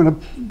Society. And I'm going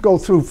to go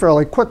through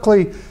fairly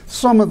quickly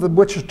some of the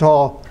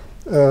Wichita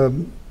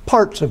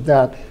parts of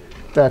that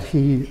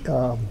he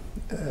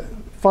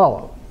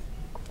followed.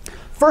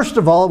 First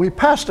of all, we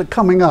passed it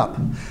coming up.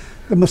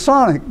 The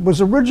Masonic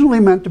was originally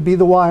meant to be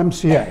the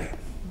YMCA.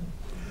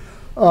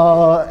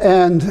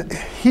 And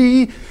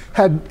he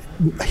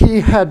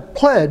had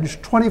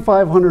pledged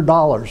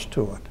 $2,500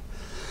 to it.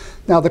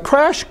 Now the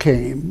crash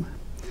came,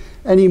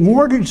 and he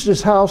mortgaged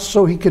his house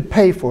so he could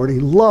pay for it. He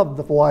loved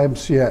the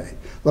YMCA.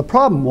 The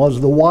problem was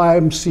the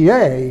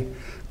YMCA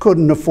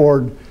couldn't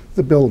afford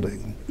the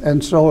building.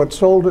 And so it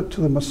sold it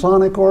to the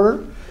Masonic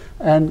Order,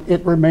 and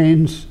it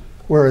remains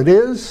where it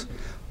is.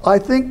 I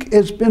think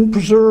it's been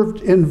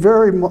preserved in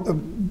very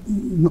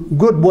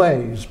good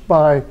ways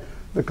by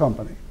the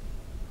company.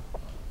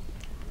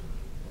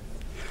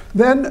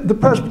 Then the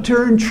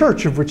Presbyterian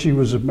Church, of which he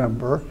was a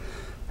member,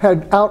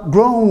 had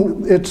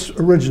outgrown its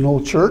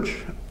original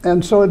church,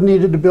 and so it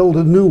needed to build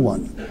a new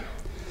one.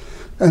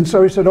 And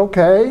so he said,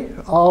 okay,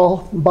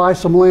 I'll buy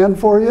some land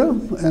for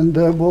you, and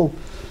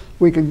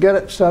we can get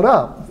it set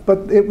up.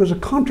 But it was a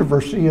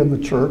controversy in the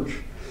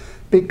church,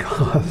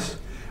 because,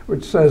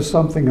 which says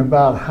something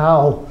about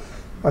how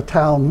a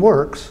town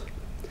works,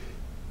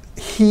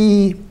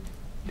 it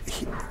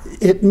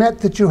meant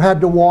that you had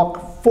to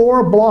walk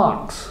 4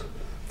 blocks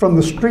from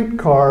the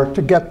streetcar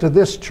to get to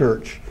this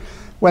church,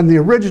 when the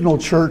original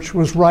church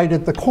was right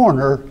at the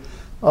corner,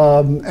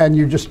 and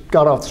you just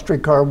got off the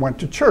streetcar and went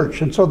to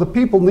church. And so the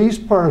people in the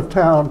east part of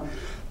town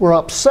were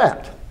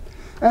upset.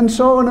 And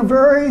so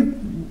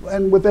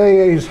and with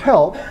AA's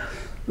help,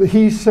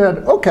 he said,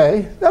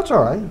 okay, that's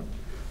all right.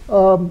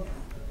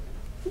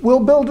 We'll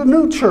build a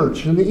new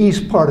church in the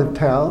east part of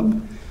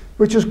town,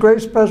 which is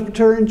Grace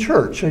Presbyterian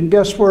Church. And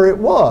guess where it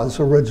was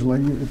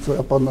originally? It's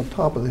up on the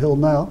top of the hill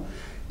now.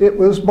 It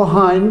was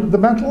behind the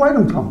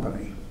Mentholatum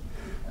Company.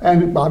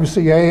 And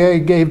obviously AA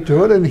gave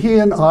to it, and he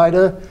and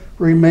Ida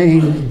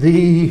remained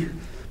the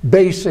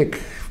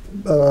basic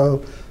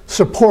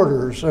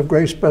supporters of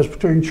Grace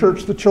Presbyterian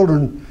Church. The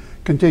children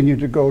continued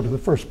to go to the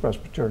First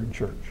Presbyterian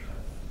Church.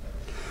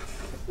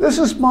 This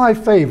is my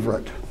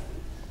favorite.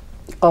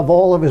 of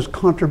all of his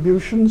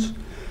contributions,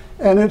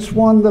 and it's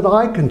one that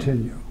I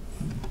continue.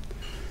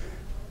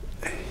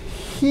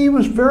 He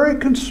was very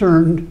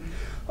concerned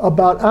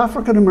about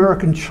African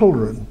American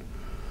children,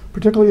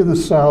 particularly in the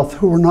South,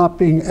 who were not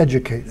being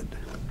educated.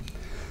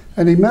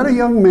 And he met a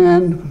young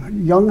man, a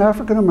young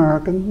African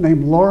American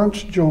named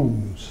Lawrence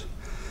Jones.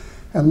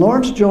 And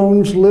Lawrence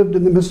Jones lived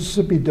in the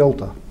Mississippi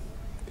Delta.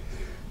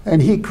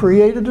 And he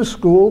created a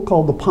school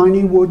called the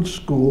Piney Woods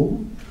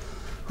School,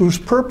 whose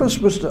purpose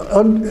was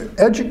to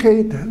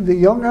educate the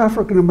young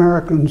African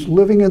Americans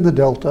living in the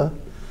Delta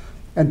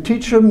and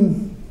teach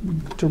them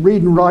to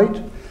read and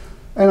write,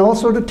 and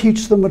also to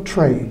teach them a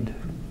trade.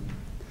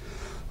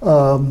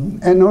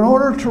 And in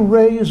order to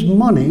raise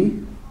money,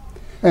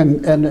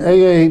 and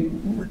AA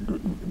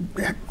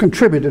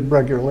contributed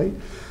regularly,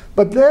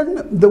 but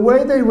then the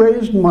way they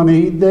raised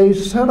money, they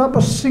set up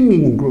a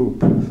singing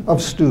group of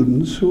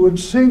students who would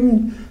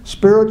sing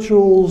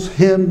spirituals,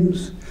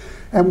 hymns,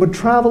 and would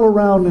travel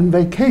around in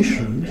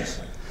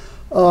vacations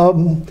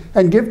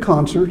and give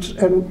concerts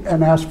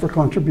and ask for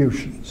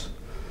contributions.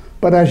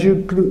 But as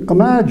you can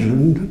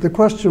imagine, the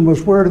question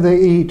was, where do they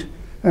eat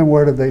and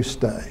where do they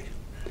stay?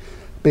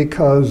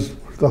 Because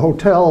the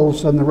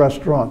hotels and the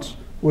restaurants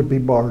would be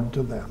barred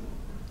to them.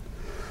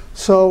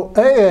 So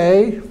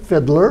AA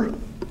Fiddler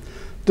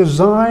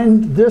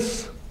designed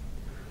this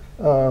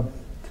Cotton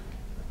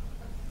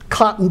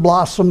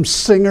Blossom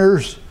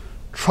Singers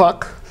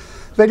truck.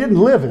 They didn't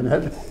live in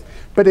it,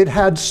 but it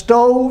had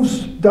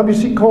stoves.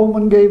 W.C.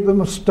 Coleman gave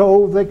them a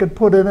stove they could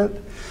put in it.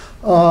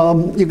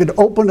 You could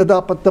open it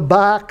up at the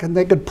back and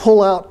they could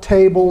pull out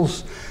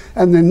tables,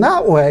 and then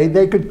that way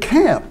they could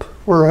camp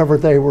wherever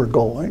they were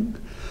going.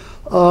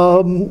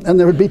 And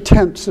there would be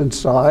tents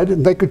inside,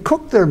 and they could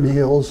cook their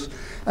meals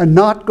and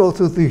not go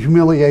through the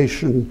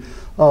humiliation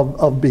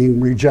of being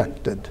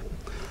rejected.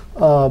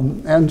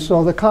 And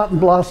so the Cotton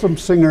Blossom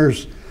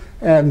Singers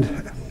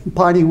and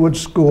Piney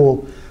Woods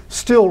School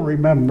still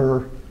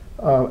remember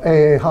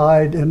A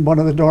Hyde, and one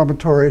of the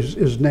dormitories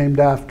is named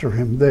after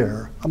him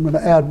there. I'm going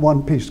to add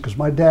one piece because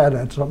my dad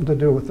had something to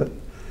do with it.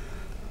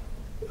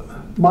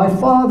 My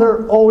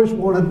father always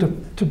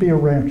wanted to be a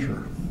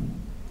rancher.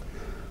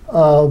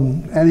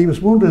 And he was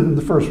wounded in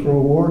the First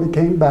World War. He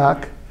came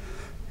back.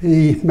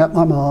 He met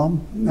my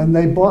mom, and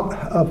they bought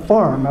a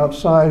farm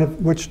outside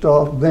of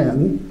Wichita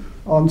then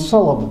on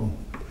Sullivan.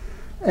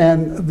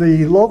 And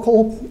the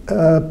local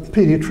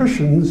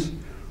pediatricians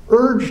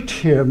urged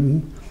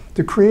him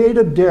to create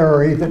a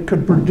dairy that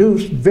could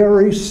produce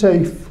very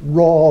safe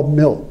raw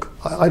milk.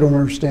 I don't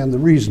understand the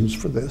reasons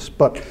for this,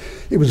 but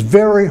it was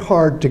very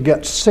hard to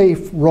get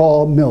safe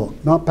raw milk,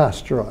 not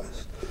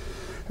pasteurized.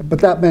 But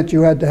that meant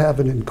you had to have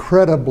an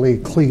incredibly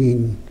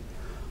clean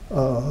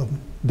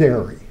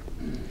dairy.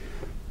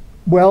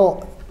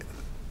 Well,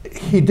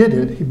 he did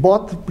it. He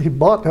bought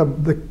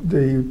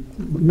the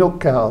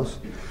milk cows,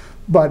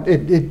 but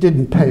it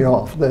didn't pay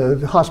off.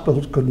 The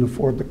hospitals couldn't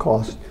afford the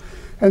cost.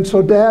 And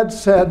so Dad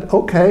said,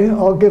 okay,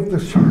 I'll give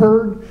this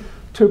herd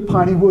to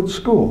Piney Woods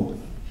School.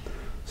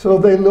 So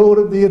they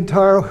loaded the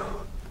entire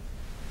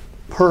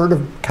herd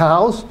of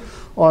cows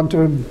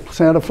onto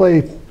Santa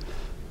Fe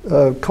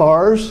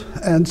cars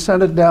and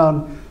sent it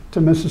down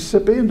to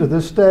Mississippi, and to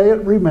this day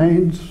it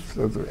remains,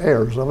 the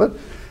heirs of it,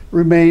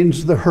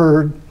 remains the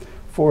herd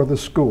for the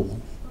school.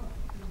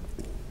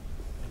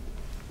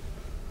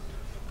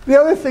 The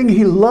other thing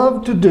he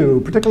loved to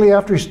do, particularly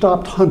after he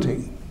stopped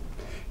hunting,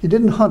 he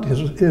didn't hunt.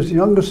 His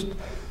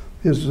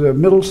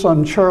middle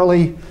son,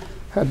 Charlie,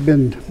 had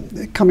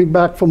been coming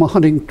back from a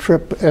hunting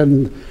trip,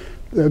 and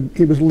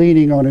he was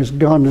leaning on his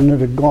gun, and it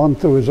had gone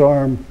through his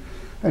arm,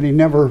 and he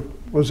never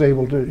was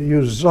able to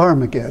use his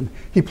arm again.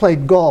 He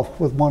played golf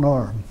with one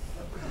arm.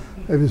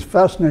 It was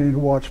fascinating to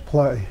watch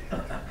play.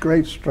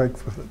 Great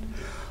strength with it.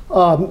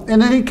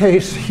 In any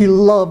case, he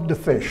loved to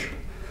fish.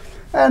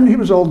 And he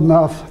was old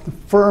enough, the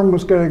firm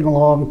was getting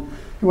along.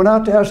 He went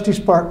out to Estes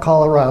Park,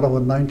 Colorado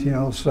in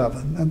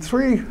 1907. And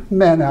three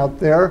men out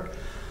there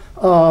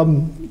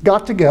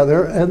got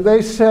together, and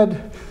they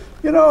said,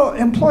 you know,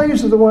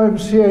 employees of the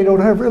YMCA don't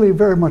have really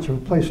very much of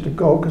a place to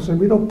go because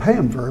we don't pay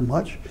them very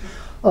much.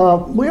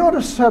 We ought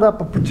to set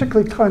up a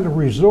particular kind of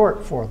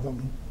resort for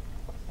them.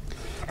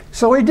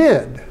 So he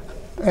did.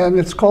 And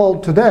it's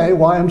called today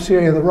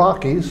YMCA of the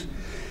Rockies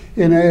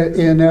in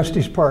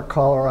Estes Park,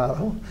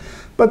 Colorado.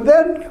 But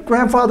then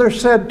grandfather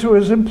said to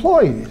his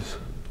employees,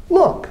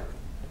 look,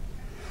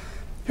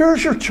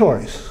 here's your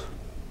choice.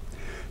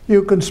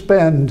 You can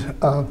spend,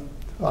 I'll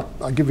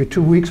give you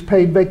 2 weeks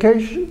paid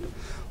vacation,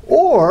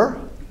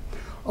 or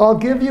I'll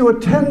give you a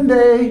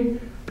 10-day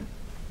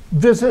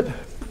visit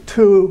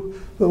to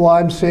the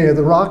YMCA of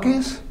the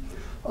Rockies.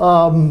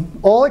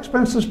 All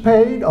expenses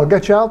paid. I'll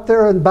get you out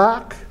there and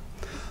back.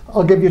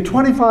 I'll give you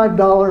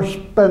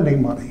 $25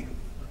 spending money.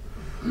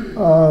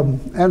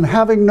 And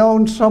having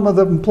known some of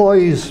the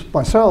employees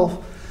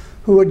myself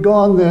who had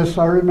gone this,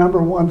 I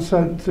remember one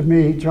said to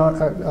me,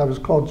 I was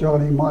called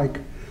Johnny Mike.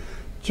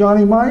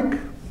 Johnny Mike,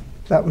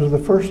 that was the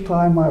first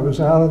time I was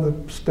out of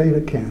the state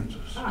of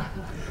Kansas.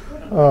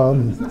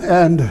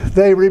 And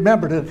they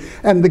remembered it.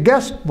 And the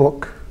guest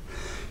book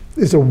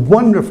is a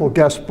wonderful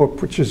guest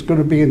book, which is going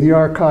to be in the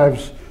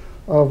archives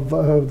of,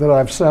 that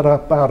I've set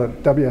up out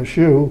at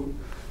WSU,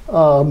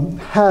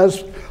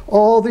 has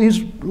all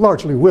these,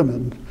 largely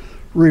women,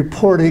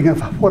 reporting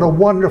of what a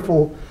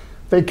wonderful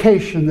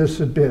vacation this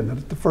had been,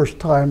 at the first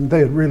time they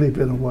had really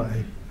been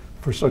away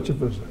for such a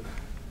visit.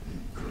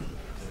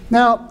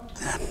 Now,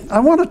 I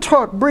want to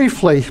talk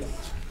briefly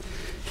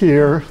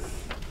here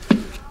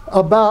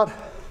about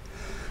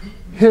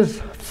his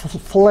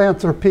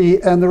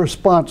philanthropy and the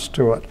response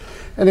to it.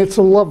 And it's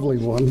a lovely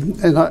one,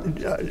 and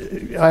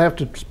I have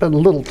to spend a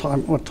little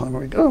time. What time are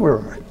we? Oh, where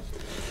are we?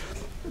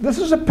 This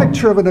is a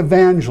picture of an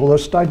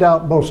evangelist. I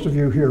doubt most of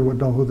you here would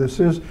know who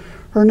this is.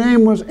 Her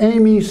name was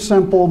Amy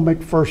Semple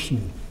McPherson.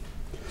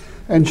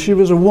 And she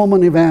was a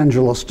woman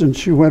evangelist, and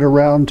she went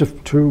around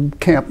to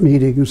camp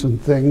meetings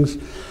and things.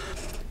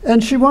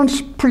 And she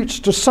once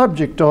preached a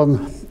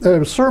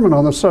sermon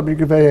on the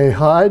subject of A.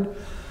 Hyde,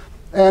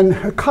 and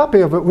a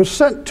copy of it was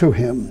sent to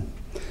him.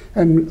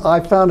 And I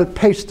found it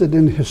pasted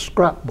in his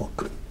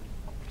scrapbook.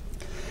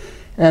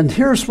 And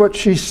here's what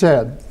she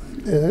said.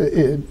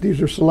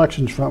 These are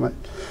selections from it.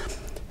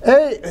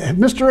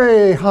 Mr.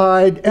 A.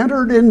 Hyde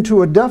entered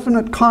into a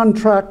definite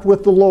contract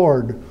with the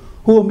Lord,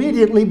 who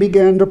immediately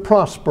began to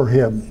prosper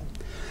him.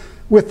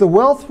 With the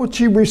wealth which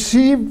he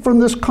received from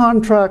this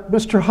contract,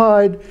 Mr.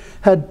 Hyde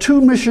had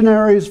 2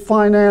 missionaries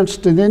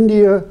financed in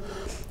India,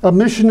 a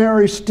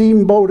missionary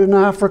steamboat in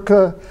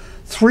Africa,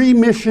 3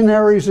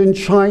 missionaries in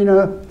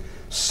China,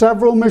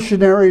 several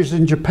missionaries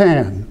in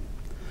Japan.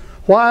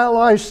 While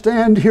I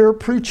stand here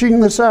preaching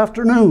this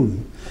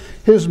afternoon,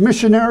 his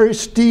missionary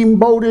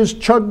steamboat is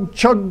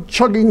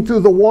chugging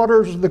through the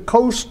waters of the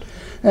coast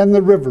and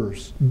the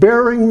rivers,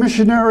 bearing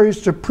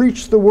missionaries to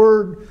preach the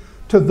word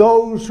to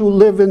those who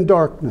live in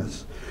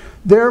darkness.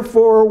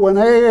 Therefore, when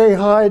A.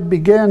 Hyde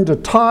began to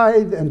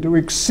tithe and to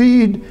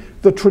exceed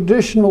the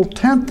traditional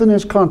tenth in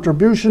his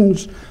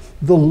contributions,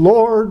 the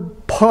Lord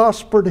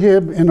prospered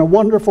him in a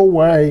wonderful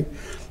way,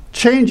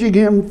 changing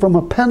him from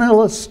a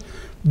penniless,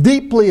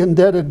 deeply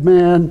indebted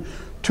man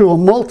to a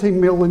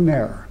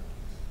multimillionaire.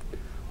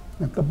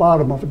 At the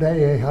bottom of it,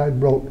 A.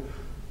 Hyde wrote,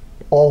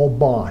 "All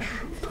bosh."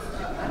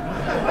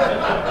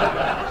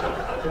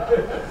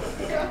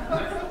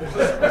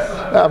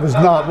 That was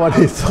not what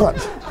he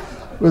thought,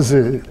 was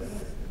it?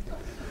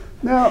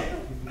 Now,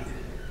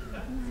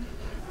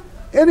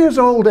 in his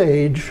old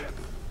age,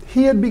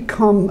 he had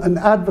become an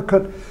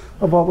advocate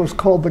of what was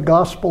called the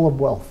gospel of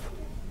wealth.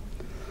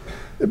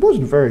 It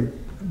wasn't a very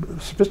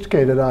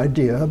sophisticated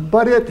idea,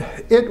 but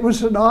it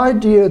was an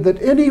idea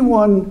that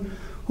anyone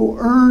who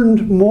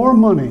earned more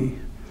money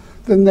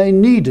than they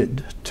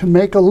needed to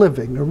make a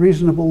living, a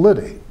reasonable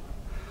living,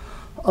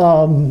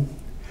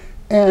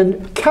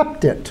 and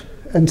kept it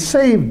and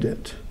saved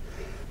it,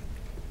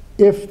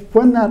 if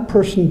when that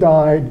person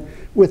died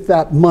with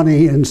that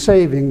money and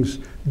savings,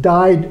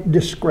 died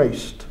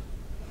disgraced.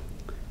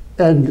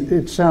 And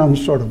it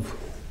sounds sort of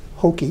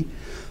hokey,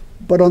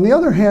 but on the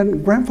other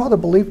hand, grandfather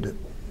believed it.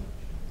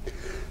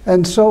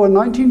 And so in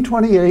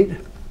 1928,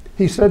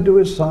 he said to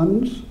his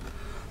sons,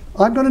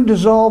 "I'm going to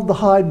dissolve the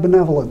Hyde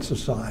Benevolent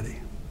Society.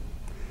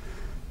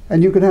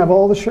 And you can have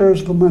all the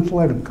shares of the Mental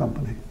Item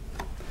Company,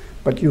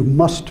 but you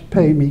must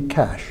pay me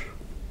cash.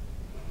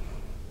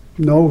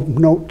 No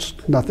notes,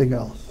 nothing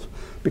else,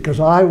 because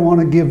I want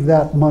to give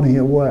that money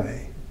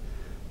away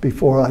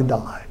before I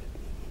die,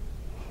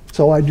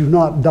 so I do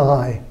not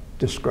die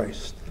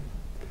disgraced."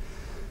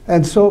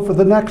 And so for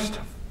the next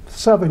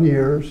 7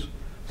 years,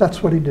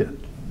 that's what he did.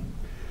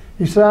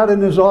 He sat in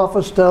his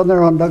office down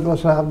there on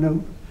Douglas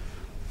Avenue.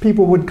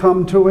 People would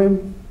come to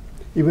him.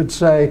 He would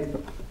say,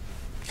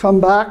 "Come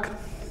back,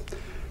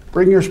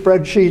 bring your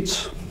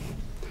spreadsheets,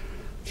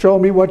 show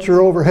me what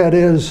your overhead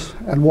is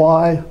and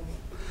why.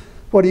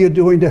 What are you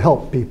doing to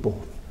help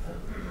people?"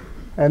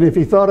 And if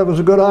he thought it was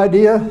a good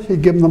idea,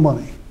 he'd give them the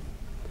money.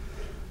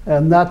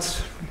 And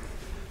that's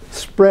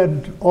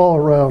spread all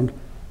around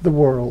the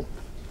world.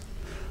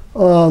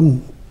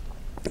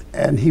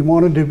 And he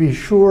wanted to be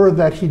sure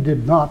that he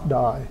did not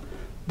die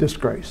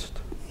disgraced.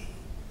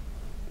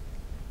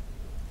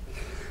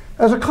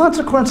 As a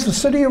consequence, the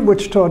city of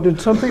Wichita did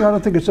something I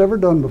don't think it's ever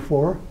done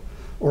before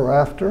or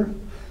after.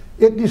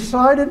 It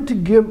decided to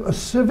give a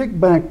civic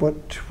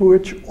banquet to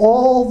which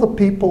all the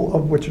people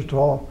of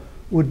Wichita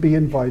would be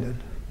invited.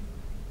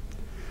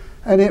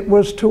 And it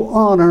was to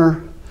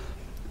honor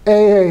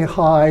A.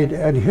 Hyde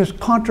and his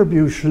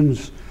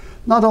contributions,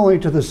 not only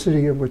to the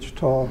city of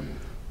Wichita,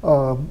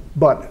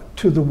 but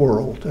to the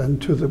world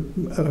and to the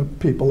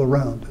people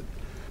around it.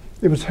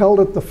 It was held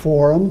at the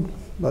Forum,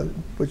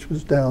 which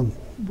was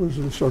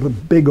a sort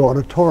of big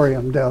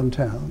auditorium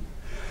downtown.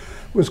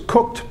 It was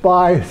cooked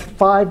by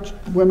 5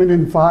 women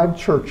in 5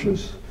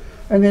 churches,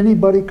 and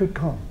anybody could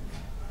come.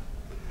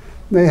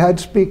 They had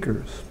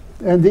speakers.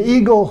 And the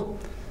Eagle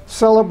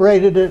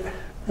celebrated it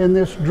in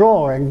this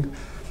drawing,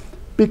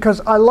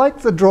 because I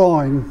like the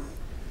drawing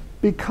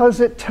because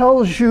it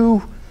tells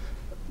you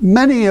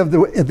many of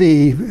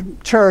the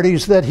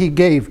charities that he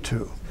gave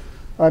to.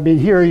 I mean,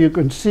 here you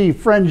can see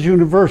Friends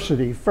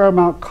University,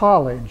 Fairmount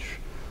College,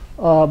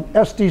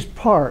 Estes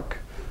Park,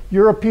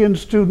 European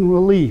Student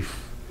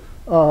Relief,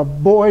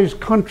 Boys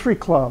Country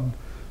Club,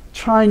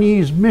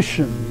 Chinese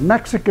Mission,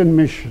 Mexican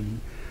Mission.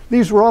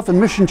 These were often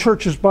mission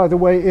churches, by the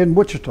way, in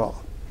Wichita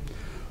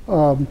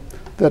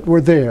that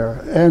were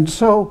there. And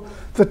so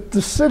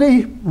the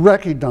city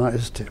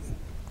recognized him.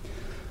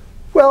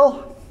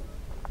 Well,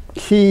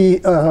 he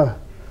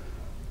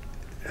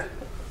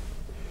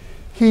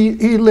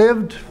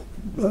lived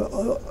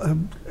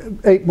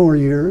 8 more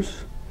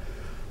years,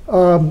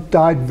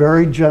 died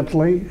very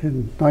gently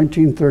in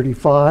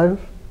 1935,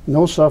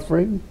 no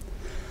suffering.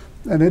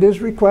 And at his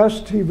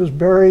request, he was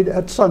buried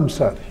at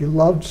Sunset. He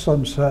loved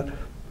Sunset,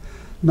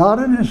 not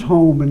in his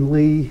home in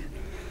Lee,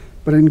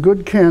 but in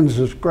good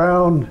Kansas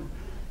ground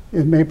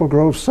in Maple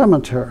Grove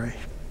Cemetery.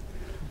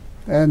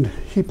 And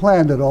he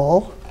planned it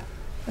all,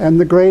 and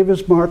the grave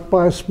is marked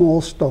by a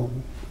small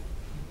stone.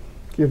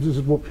 Gives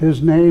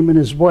his name and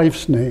his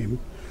wife's name.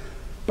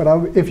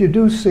 But if you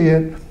do see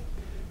it,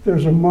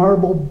 there's a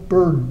marble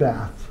bird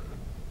bath.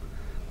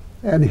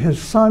 And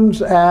his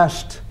sons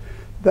asked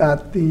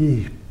that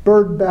the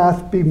bird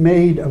bath be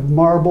made of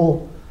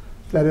marble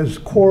that is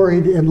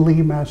quarried in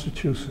Lee,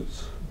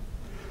 Massachusetts.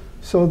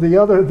 So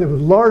the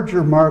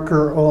larger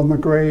marker on the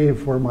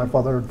grave where my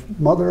father and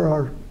mother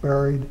are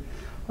buried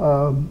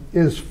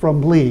is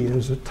from Lee,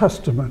 is a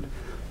testament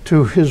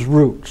to his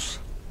roots.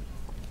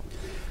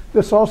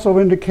 This also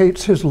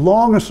indicates his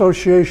long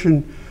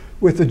association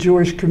with the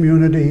Jewish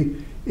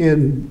community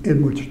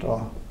in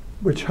Wichita,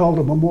 which held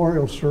a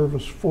memorial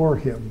service for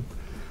him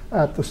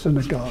at the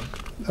synagogue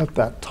at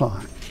that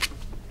time.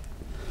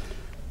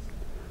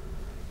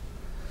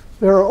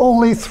 There are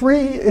only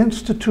 3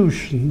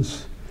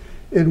 institutions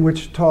in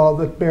Wichita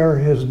that bear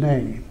his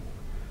name,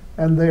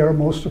 and they are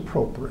most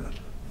appropriate.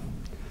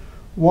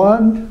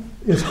 One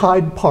is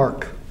Hyde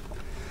Park,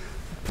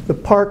 the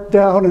park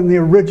down in the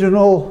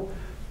original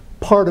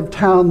part of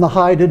town, the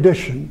Hyde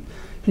Edition.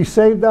 He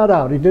saved that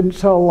out. He didn't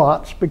sell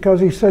lots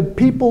because he said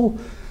people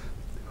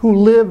who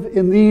live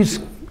in these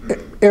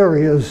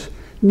areas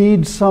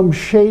need some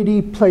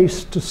shady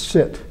place to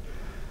sit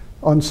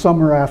on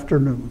summer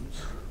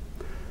afternoons.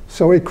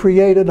 So he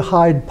created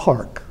Hyde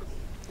Park.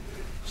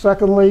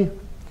 Secondly,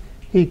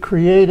 he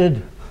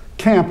created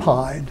Camp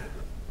Hyde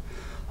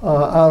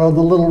out on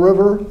the Little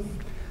River,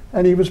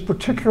 and he was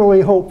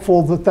particularly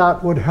hopeful that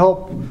that would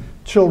help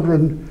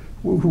children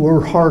who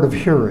were hard of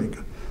hearing.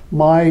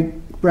 My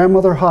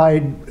grandmother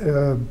Hyde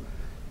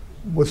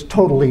was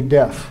totally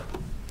deaf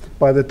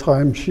by the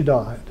time she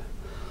died.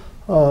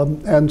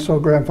 And so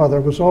grandfather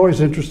was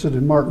always interested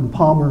in Martin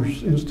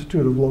Palmer's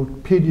Institute of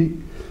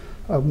Logopedic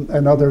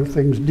and other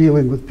things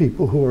dealing with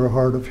people who are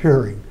hard of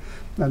hearing,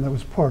 and that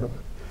was part of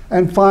it.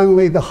 And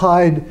finally, the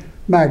Hyde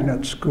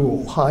Magnet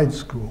School, Hyde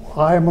School.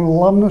 I am an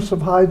alumnus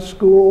of Hyde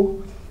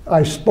School.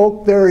 I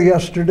spoke there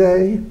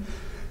yesterday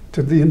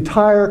to the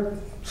entire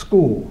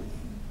school,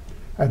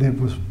 and it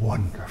was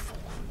wonderful.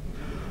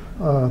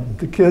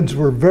 The kids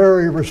were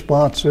very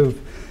responsive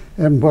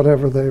in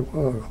whatever they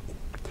were.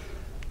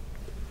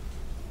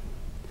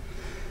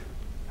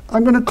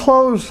 I'm going to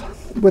close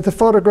with a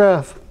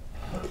photograph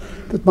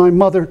that my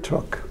mother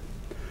took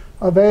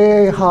of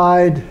A.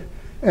 Hyde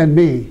and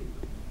me.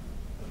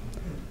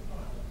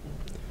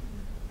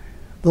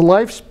 The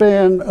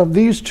lifespan of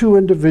these 2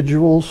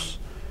 individuals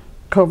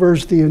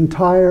covers the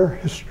entire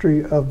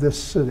history of this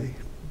city.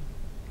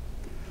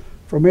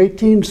 From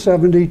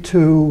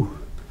 1872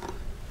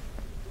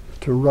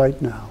 to right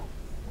now.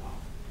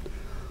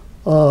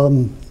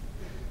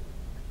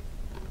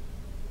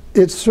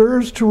 It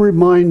serves to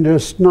remind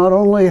us not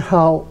only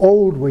how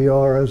old we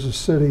are as a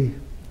city,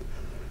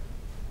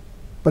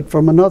 but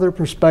from another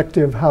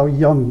perspective, how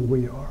young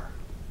we are.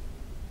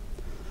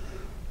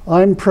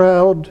 I'm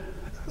proud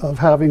of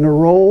having a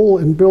role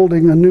in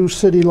building a new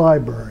city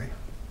library.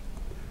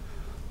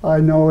 I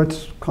know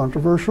it's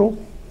controversial.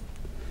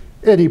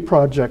 Any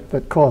project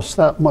that costs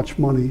that much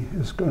money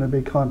is going to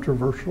be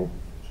controversial.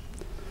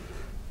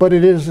 But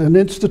it is an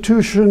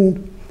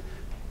institution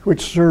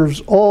which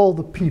serves all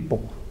the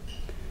people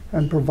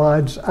and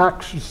provides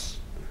access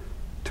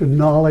to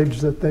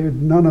knowledge that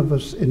none of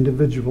us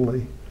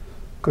individually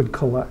could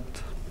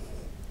collect.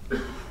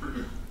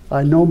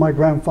 I know my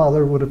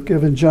grandfather would have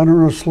given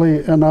generously,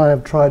 and I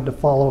have tried to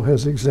follow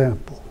his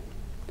example.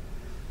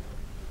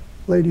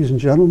 Ladies and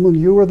gentlemen,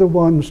 you are the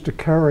ones to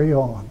carry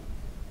on.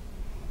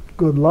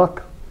 Good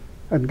luck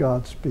and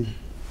Godspeed.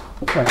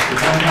 Thank you.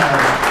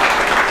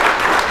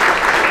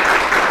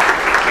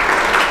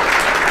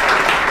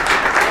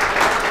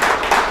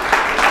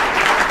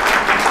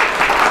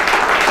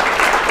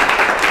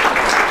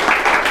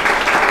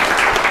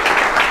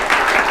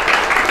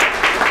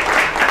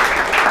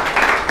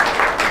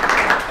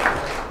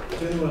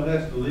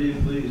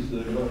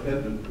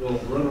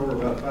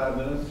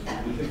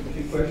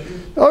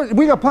 Oh,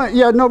 we got plenty.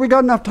 Yeah, no, we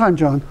got enough time,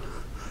 John.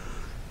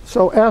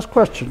 So ask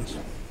questions.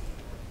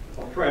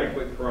 I'll try to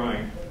quit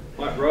crying.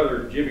 My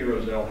brother, Jimmy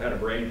Roselle, had a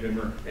brain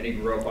tumor, and he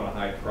grew up on a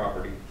Hyde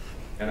property.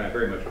 And I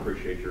very much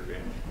appreciate your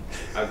family.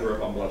 I grew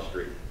up on Bluff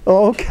Street.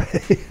 Oh,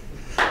 okay.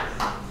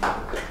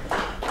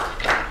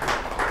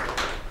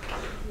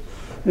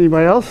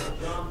 Anybody else?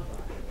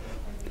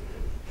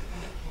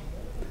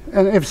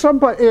 And if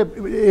somebody,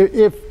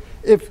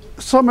 if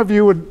some of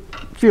you would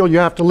feel you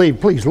have to leave,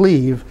 please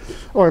leave.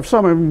 Or if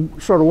some of you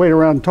sort of wait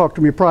around and talk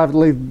to me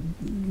privately,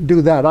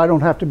 do that. I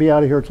don't have to be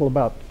out of here till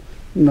about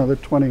another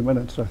 20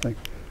 minutes, I think.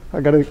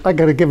 I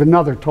gotta give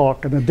another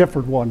talk and a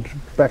different one.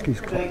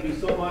 Becky's. Thank you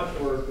so much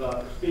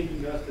for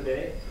speaking to us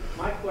today.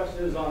 My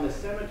question is on the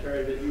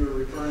cemetery that you were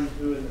referring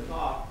to in the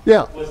talk.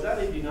 Yeah. Was that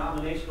a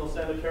denominational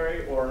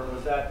cemetery, or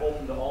was that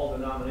open to all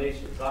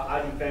denominations?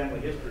 I do family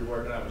history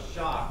work, and I was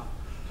shocked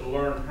to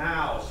learn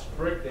how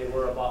strict they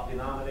were about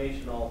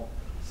denominational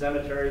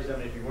cemeteries. I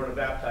mean, if you weren't a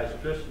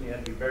baptized Christian, you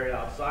had to be buried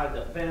outside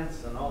the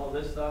fence and all of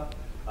this stuff.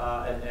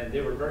 And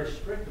they were very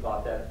strict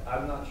about that.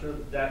 I'm not sure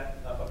that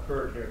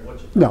occurred here in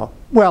Wichita. No.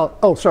 Well,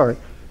 oh, sorry.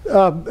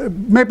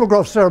 Maple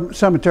Grove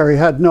Cemetery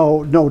had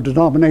no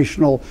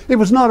denominational. It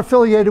was not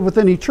affiliated with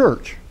any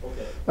church.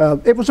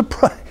 Okay. It was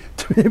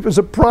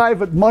a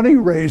private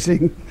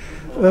money-raising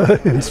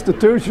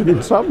institution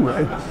in some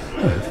way.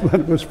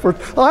 It was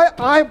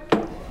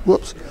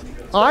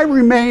I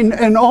remain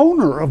an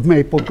owner of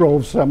Maple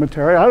Grove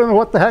Cemetery. I don't know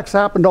what the heck's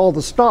happened to all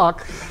the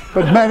stock,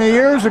 but many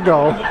years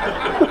ago,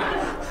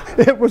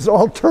 it was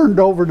all turned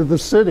over to the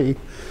city.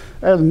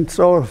 And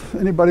so if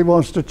anybody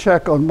wants to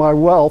check on my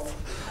wealth,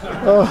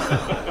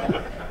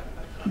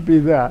 be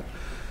that.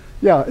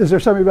 Yeah, is there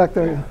somebody back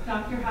there?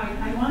 Dr. Hyde,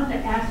 I wanted to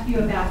ask you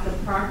about the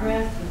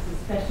progress with the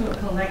special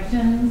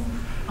collections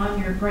on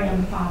your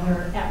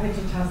grandfather at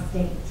Wichita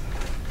State.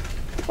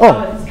 Oh.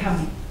 How it's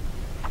coming.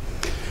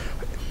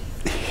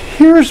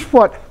 Here's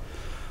what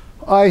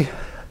I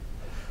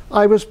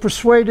was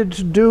persuaded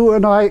to do,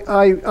 and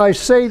I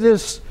say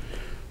this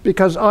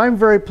because I'm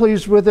very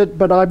pleased with it,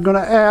 but I'm going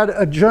to add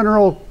a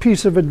general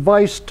piece of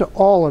advice to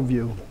all of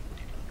you.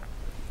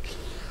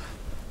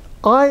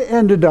 I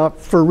ended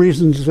up, for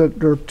reasons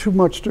that are too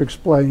much to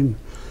explain,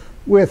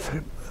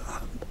 with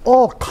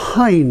all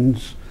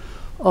kinds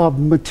of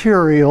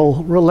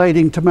material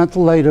relating to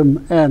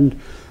Mentholatum and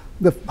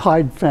the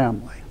Hyde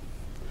family,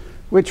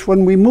 which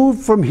when we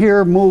moved from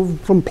here,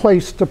 moved from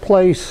place to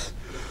place,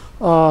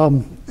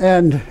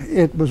 and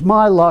it was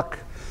my luck,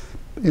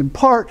 in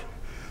part,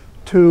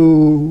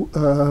 to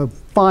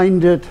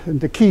find it and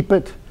to keep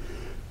it.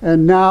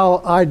 And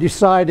now I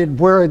decided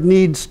where it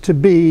needs to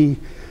be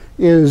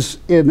is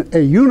in a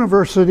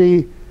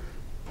university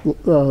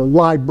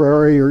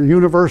library or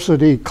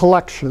university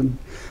collection,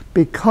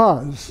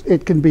 because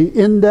it can be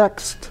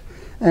indexed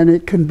and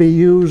it can be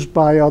used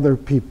by other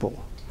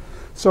people.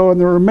 So in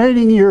the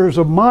remaining years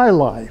of my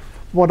life,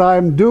 what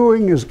I'm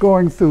doing is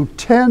going through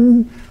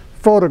 10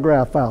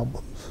 photograph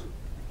albums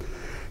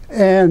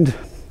and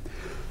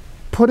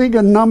putting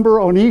a number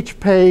on each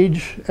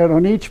page, and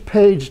on each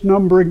page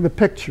numbering the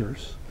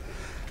pictures,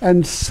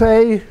 and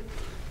say,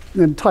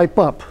 and type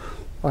up,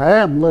 I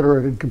am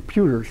literate in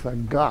computers,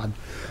 thank God,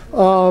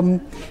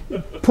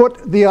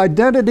 put the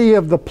identity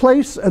of the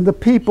place and the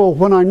people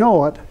when I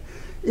know it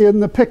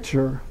in the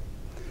picture,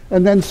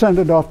 and then send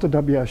it off to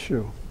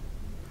WSU.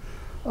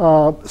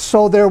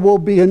 So there will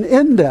be an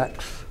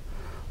index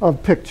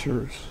of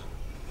pictures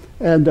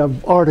and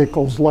of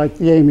articles like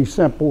the Amy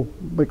Semple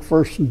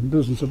McPherson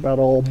business about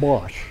all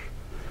Bosch.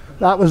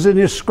 That was in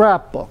his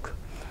scrapbook.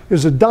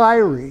 There's a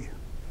diary.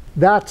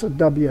 That's at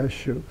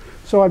WSU.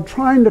 So I'm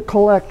trying to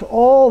collect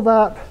all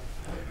that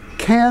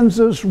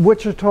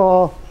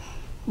Kansas-Wichita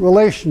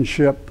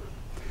relationship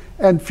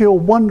and feel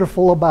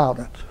wonderful about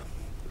it.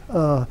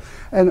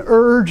 And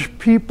urge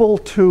people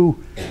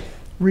to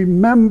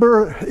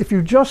remember, if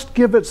you just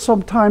give it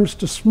sometimes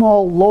to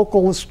small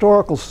local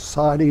historical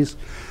societies,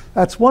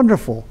 that's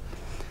wonderful.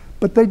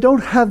 But they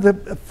don't have the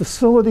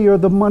facility or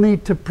the money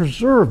to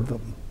preserve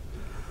them.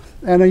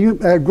 And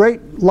a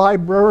great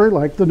library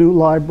like the new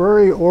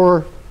library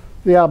or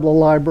the Abla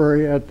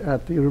Library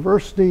at the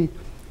university,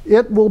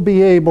 it will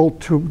be able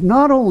to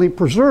not only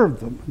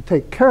preserve them and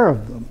take care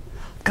of them.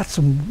 I've got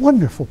some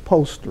wonderful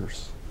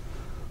posters.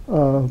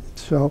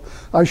 So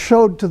I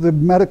showed to the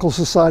medical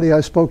society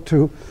I spoke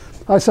to,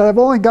 I said, I've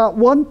only got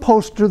one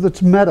poster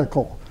that's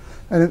medical.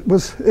 And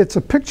it's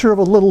a picture of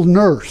a little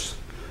nurse.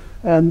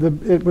 And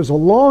it was a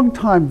long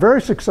time,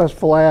 very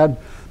successful ad,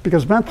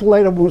 because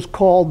Mentholatum was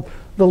called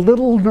the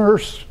Little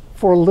Nurse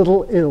for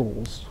Little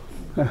Ills.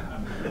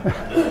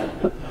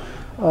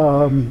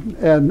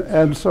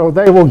 And so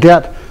they will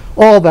get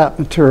all that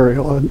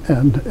material,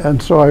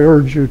 and so I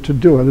urge you to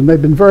do it, and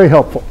they've been very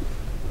helpful.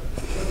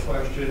 Quick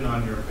question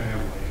on your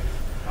family.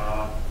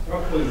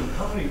 Roughly,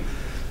 how many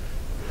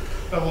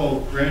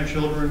fellow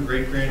grandchildren,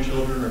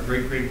 great-grandchildren, or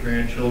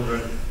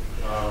great-great-grandchildren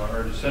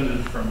are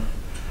descended from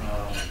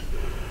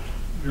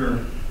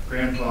your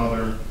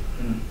grandfather,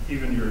 and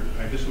even your,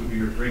 I guess it would be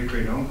your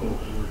great-great-uncle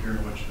who were here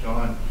in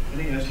Wichita?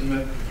 Any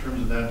estimate in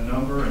terms of that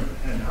number,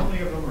 and how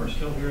many of them are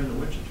still here in the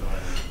Wichita area?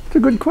 It's a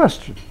good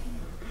question.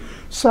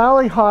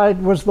 Sally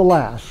Hyde was the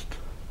last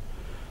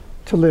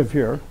to live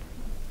here,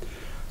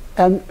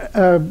 and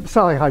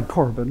Sally Hyde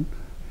Corbin.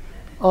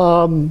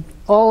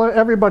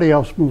 Everybody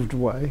else moved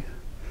away,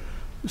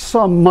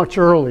 some much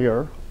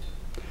earlier.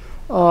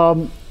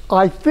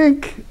 I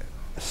think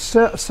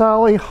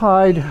Sally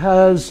Hyde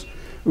has,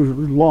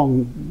 who's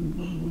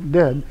long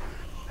dead,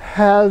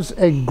 has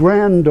a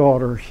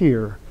granddaughter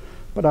here,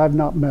 but I've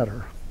not met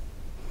her.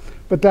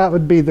 But that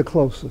would be the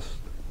closest.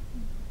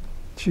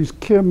 She's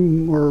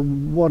Kim, or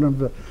one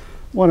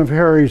of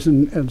Harry's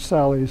and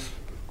Sally's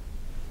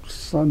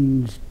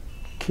son's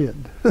kid.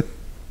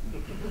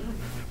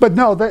 But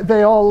no,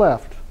 they all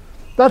left.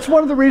 That's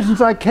one of the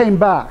reasons I came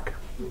back.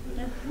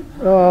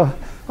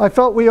 I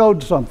felt we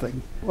owed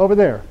something. Over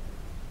there.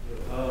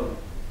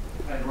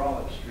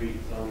 Hydraulic Street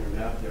is on your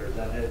map there. Does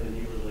that have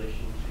any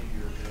relation to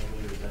your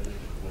family, or is that just a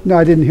coincidence? No,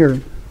 I didn't hear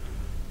him.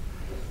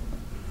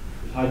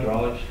 Does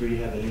Hydraulic Street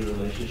have any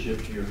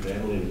relationship to your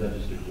family, or is that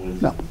just a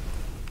coincidence? No.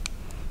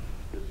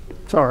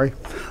 Sorry.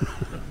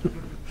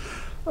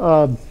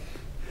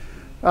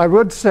 I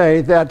would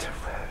say that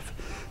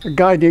a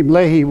guy named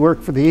Leahy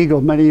worked for the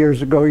Eagle many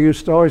years ago. He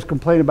used to always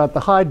complain about the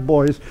Hyde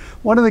boys.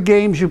 One of the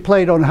games you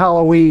played on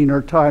Halloween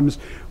or times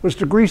was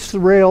to grease the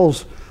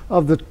rails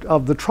of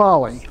the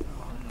trolley.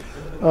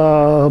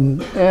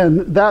 And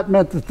that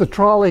meant that the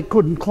trolley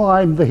couldn't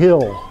climb the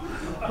hill.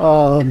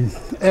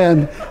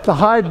 And the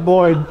Hyde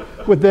boy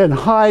would then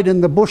hide in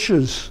the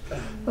bushes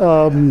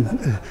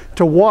to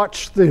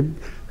watch the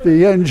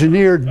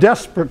engineer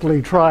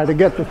desperately try to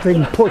get the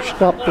thing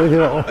pushed up the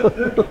hill.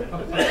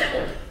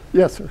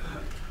 Yes, sir.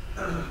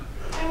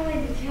 I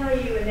wanted to tell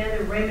you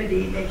another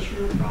remedy that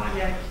your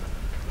product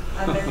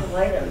of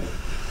methylatum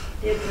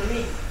did for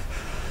me.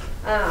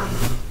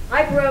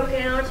 I broke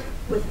out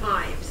with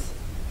hives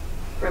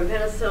from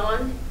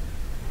penicillin,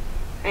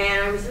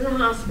 and I was in the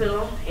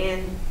hospital,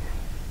 and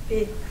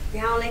the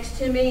gal next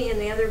to me in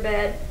the other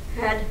bed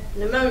had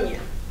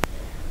pneumonia.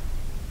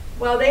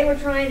 Well, they were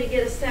trying to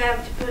get a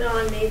salve to put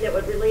on me that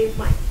would relieve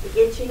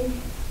the itching.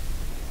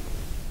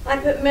 I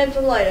put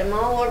mentholatum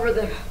all over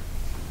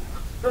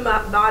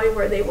my body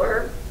where they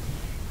were,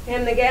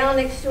 and the gal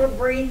next door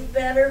breathed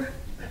better.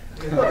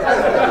 And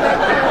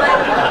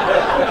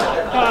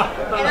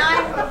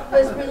I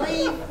was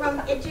relieved from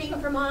itching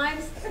from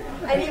hives,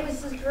 and it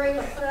was the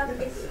greatest stuff.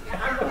 I've used it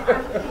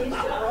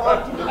for a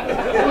long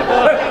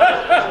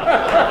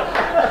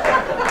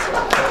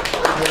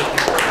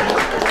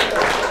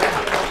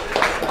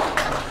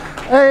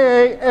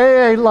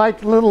AA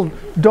like little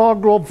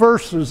doggerel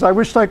verses. I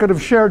wished I could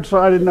have shared, so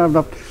I didn't have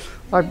enough.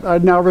 I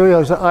now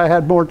realize that I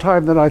had more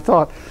time than I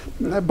thought.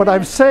 But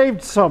I've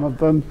saved some of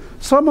them,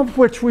 some of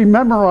which we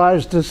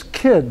memorized as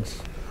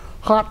kids.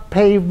 Hot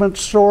pavement,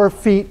 sore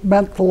feet,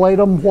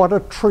 mentholatum, what a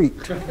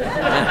treat.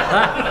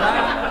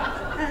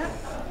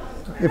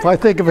 If I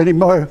think of any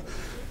more,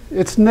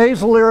 it's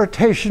nasal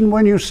irritation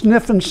when you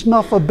sniff and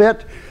snuff a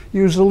bit.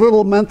 Use a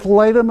little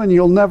mentholatum and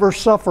you'll never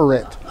suffer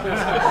it.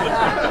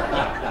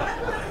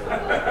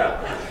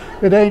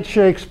 It ain't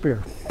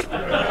Shakespeare.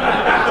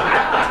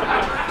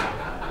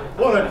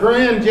 What a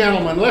grand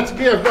gentleman. Let's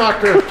give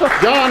Dr.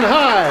 John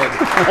Hyde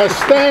a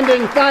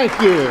standing thank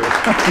you.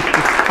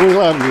 We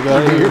love you,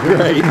 buddy. You're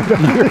great.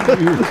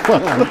 You're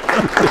fun.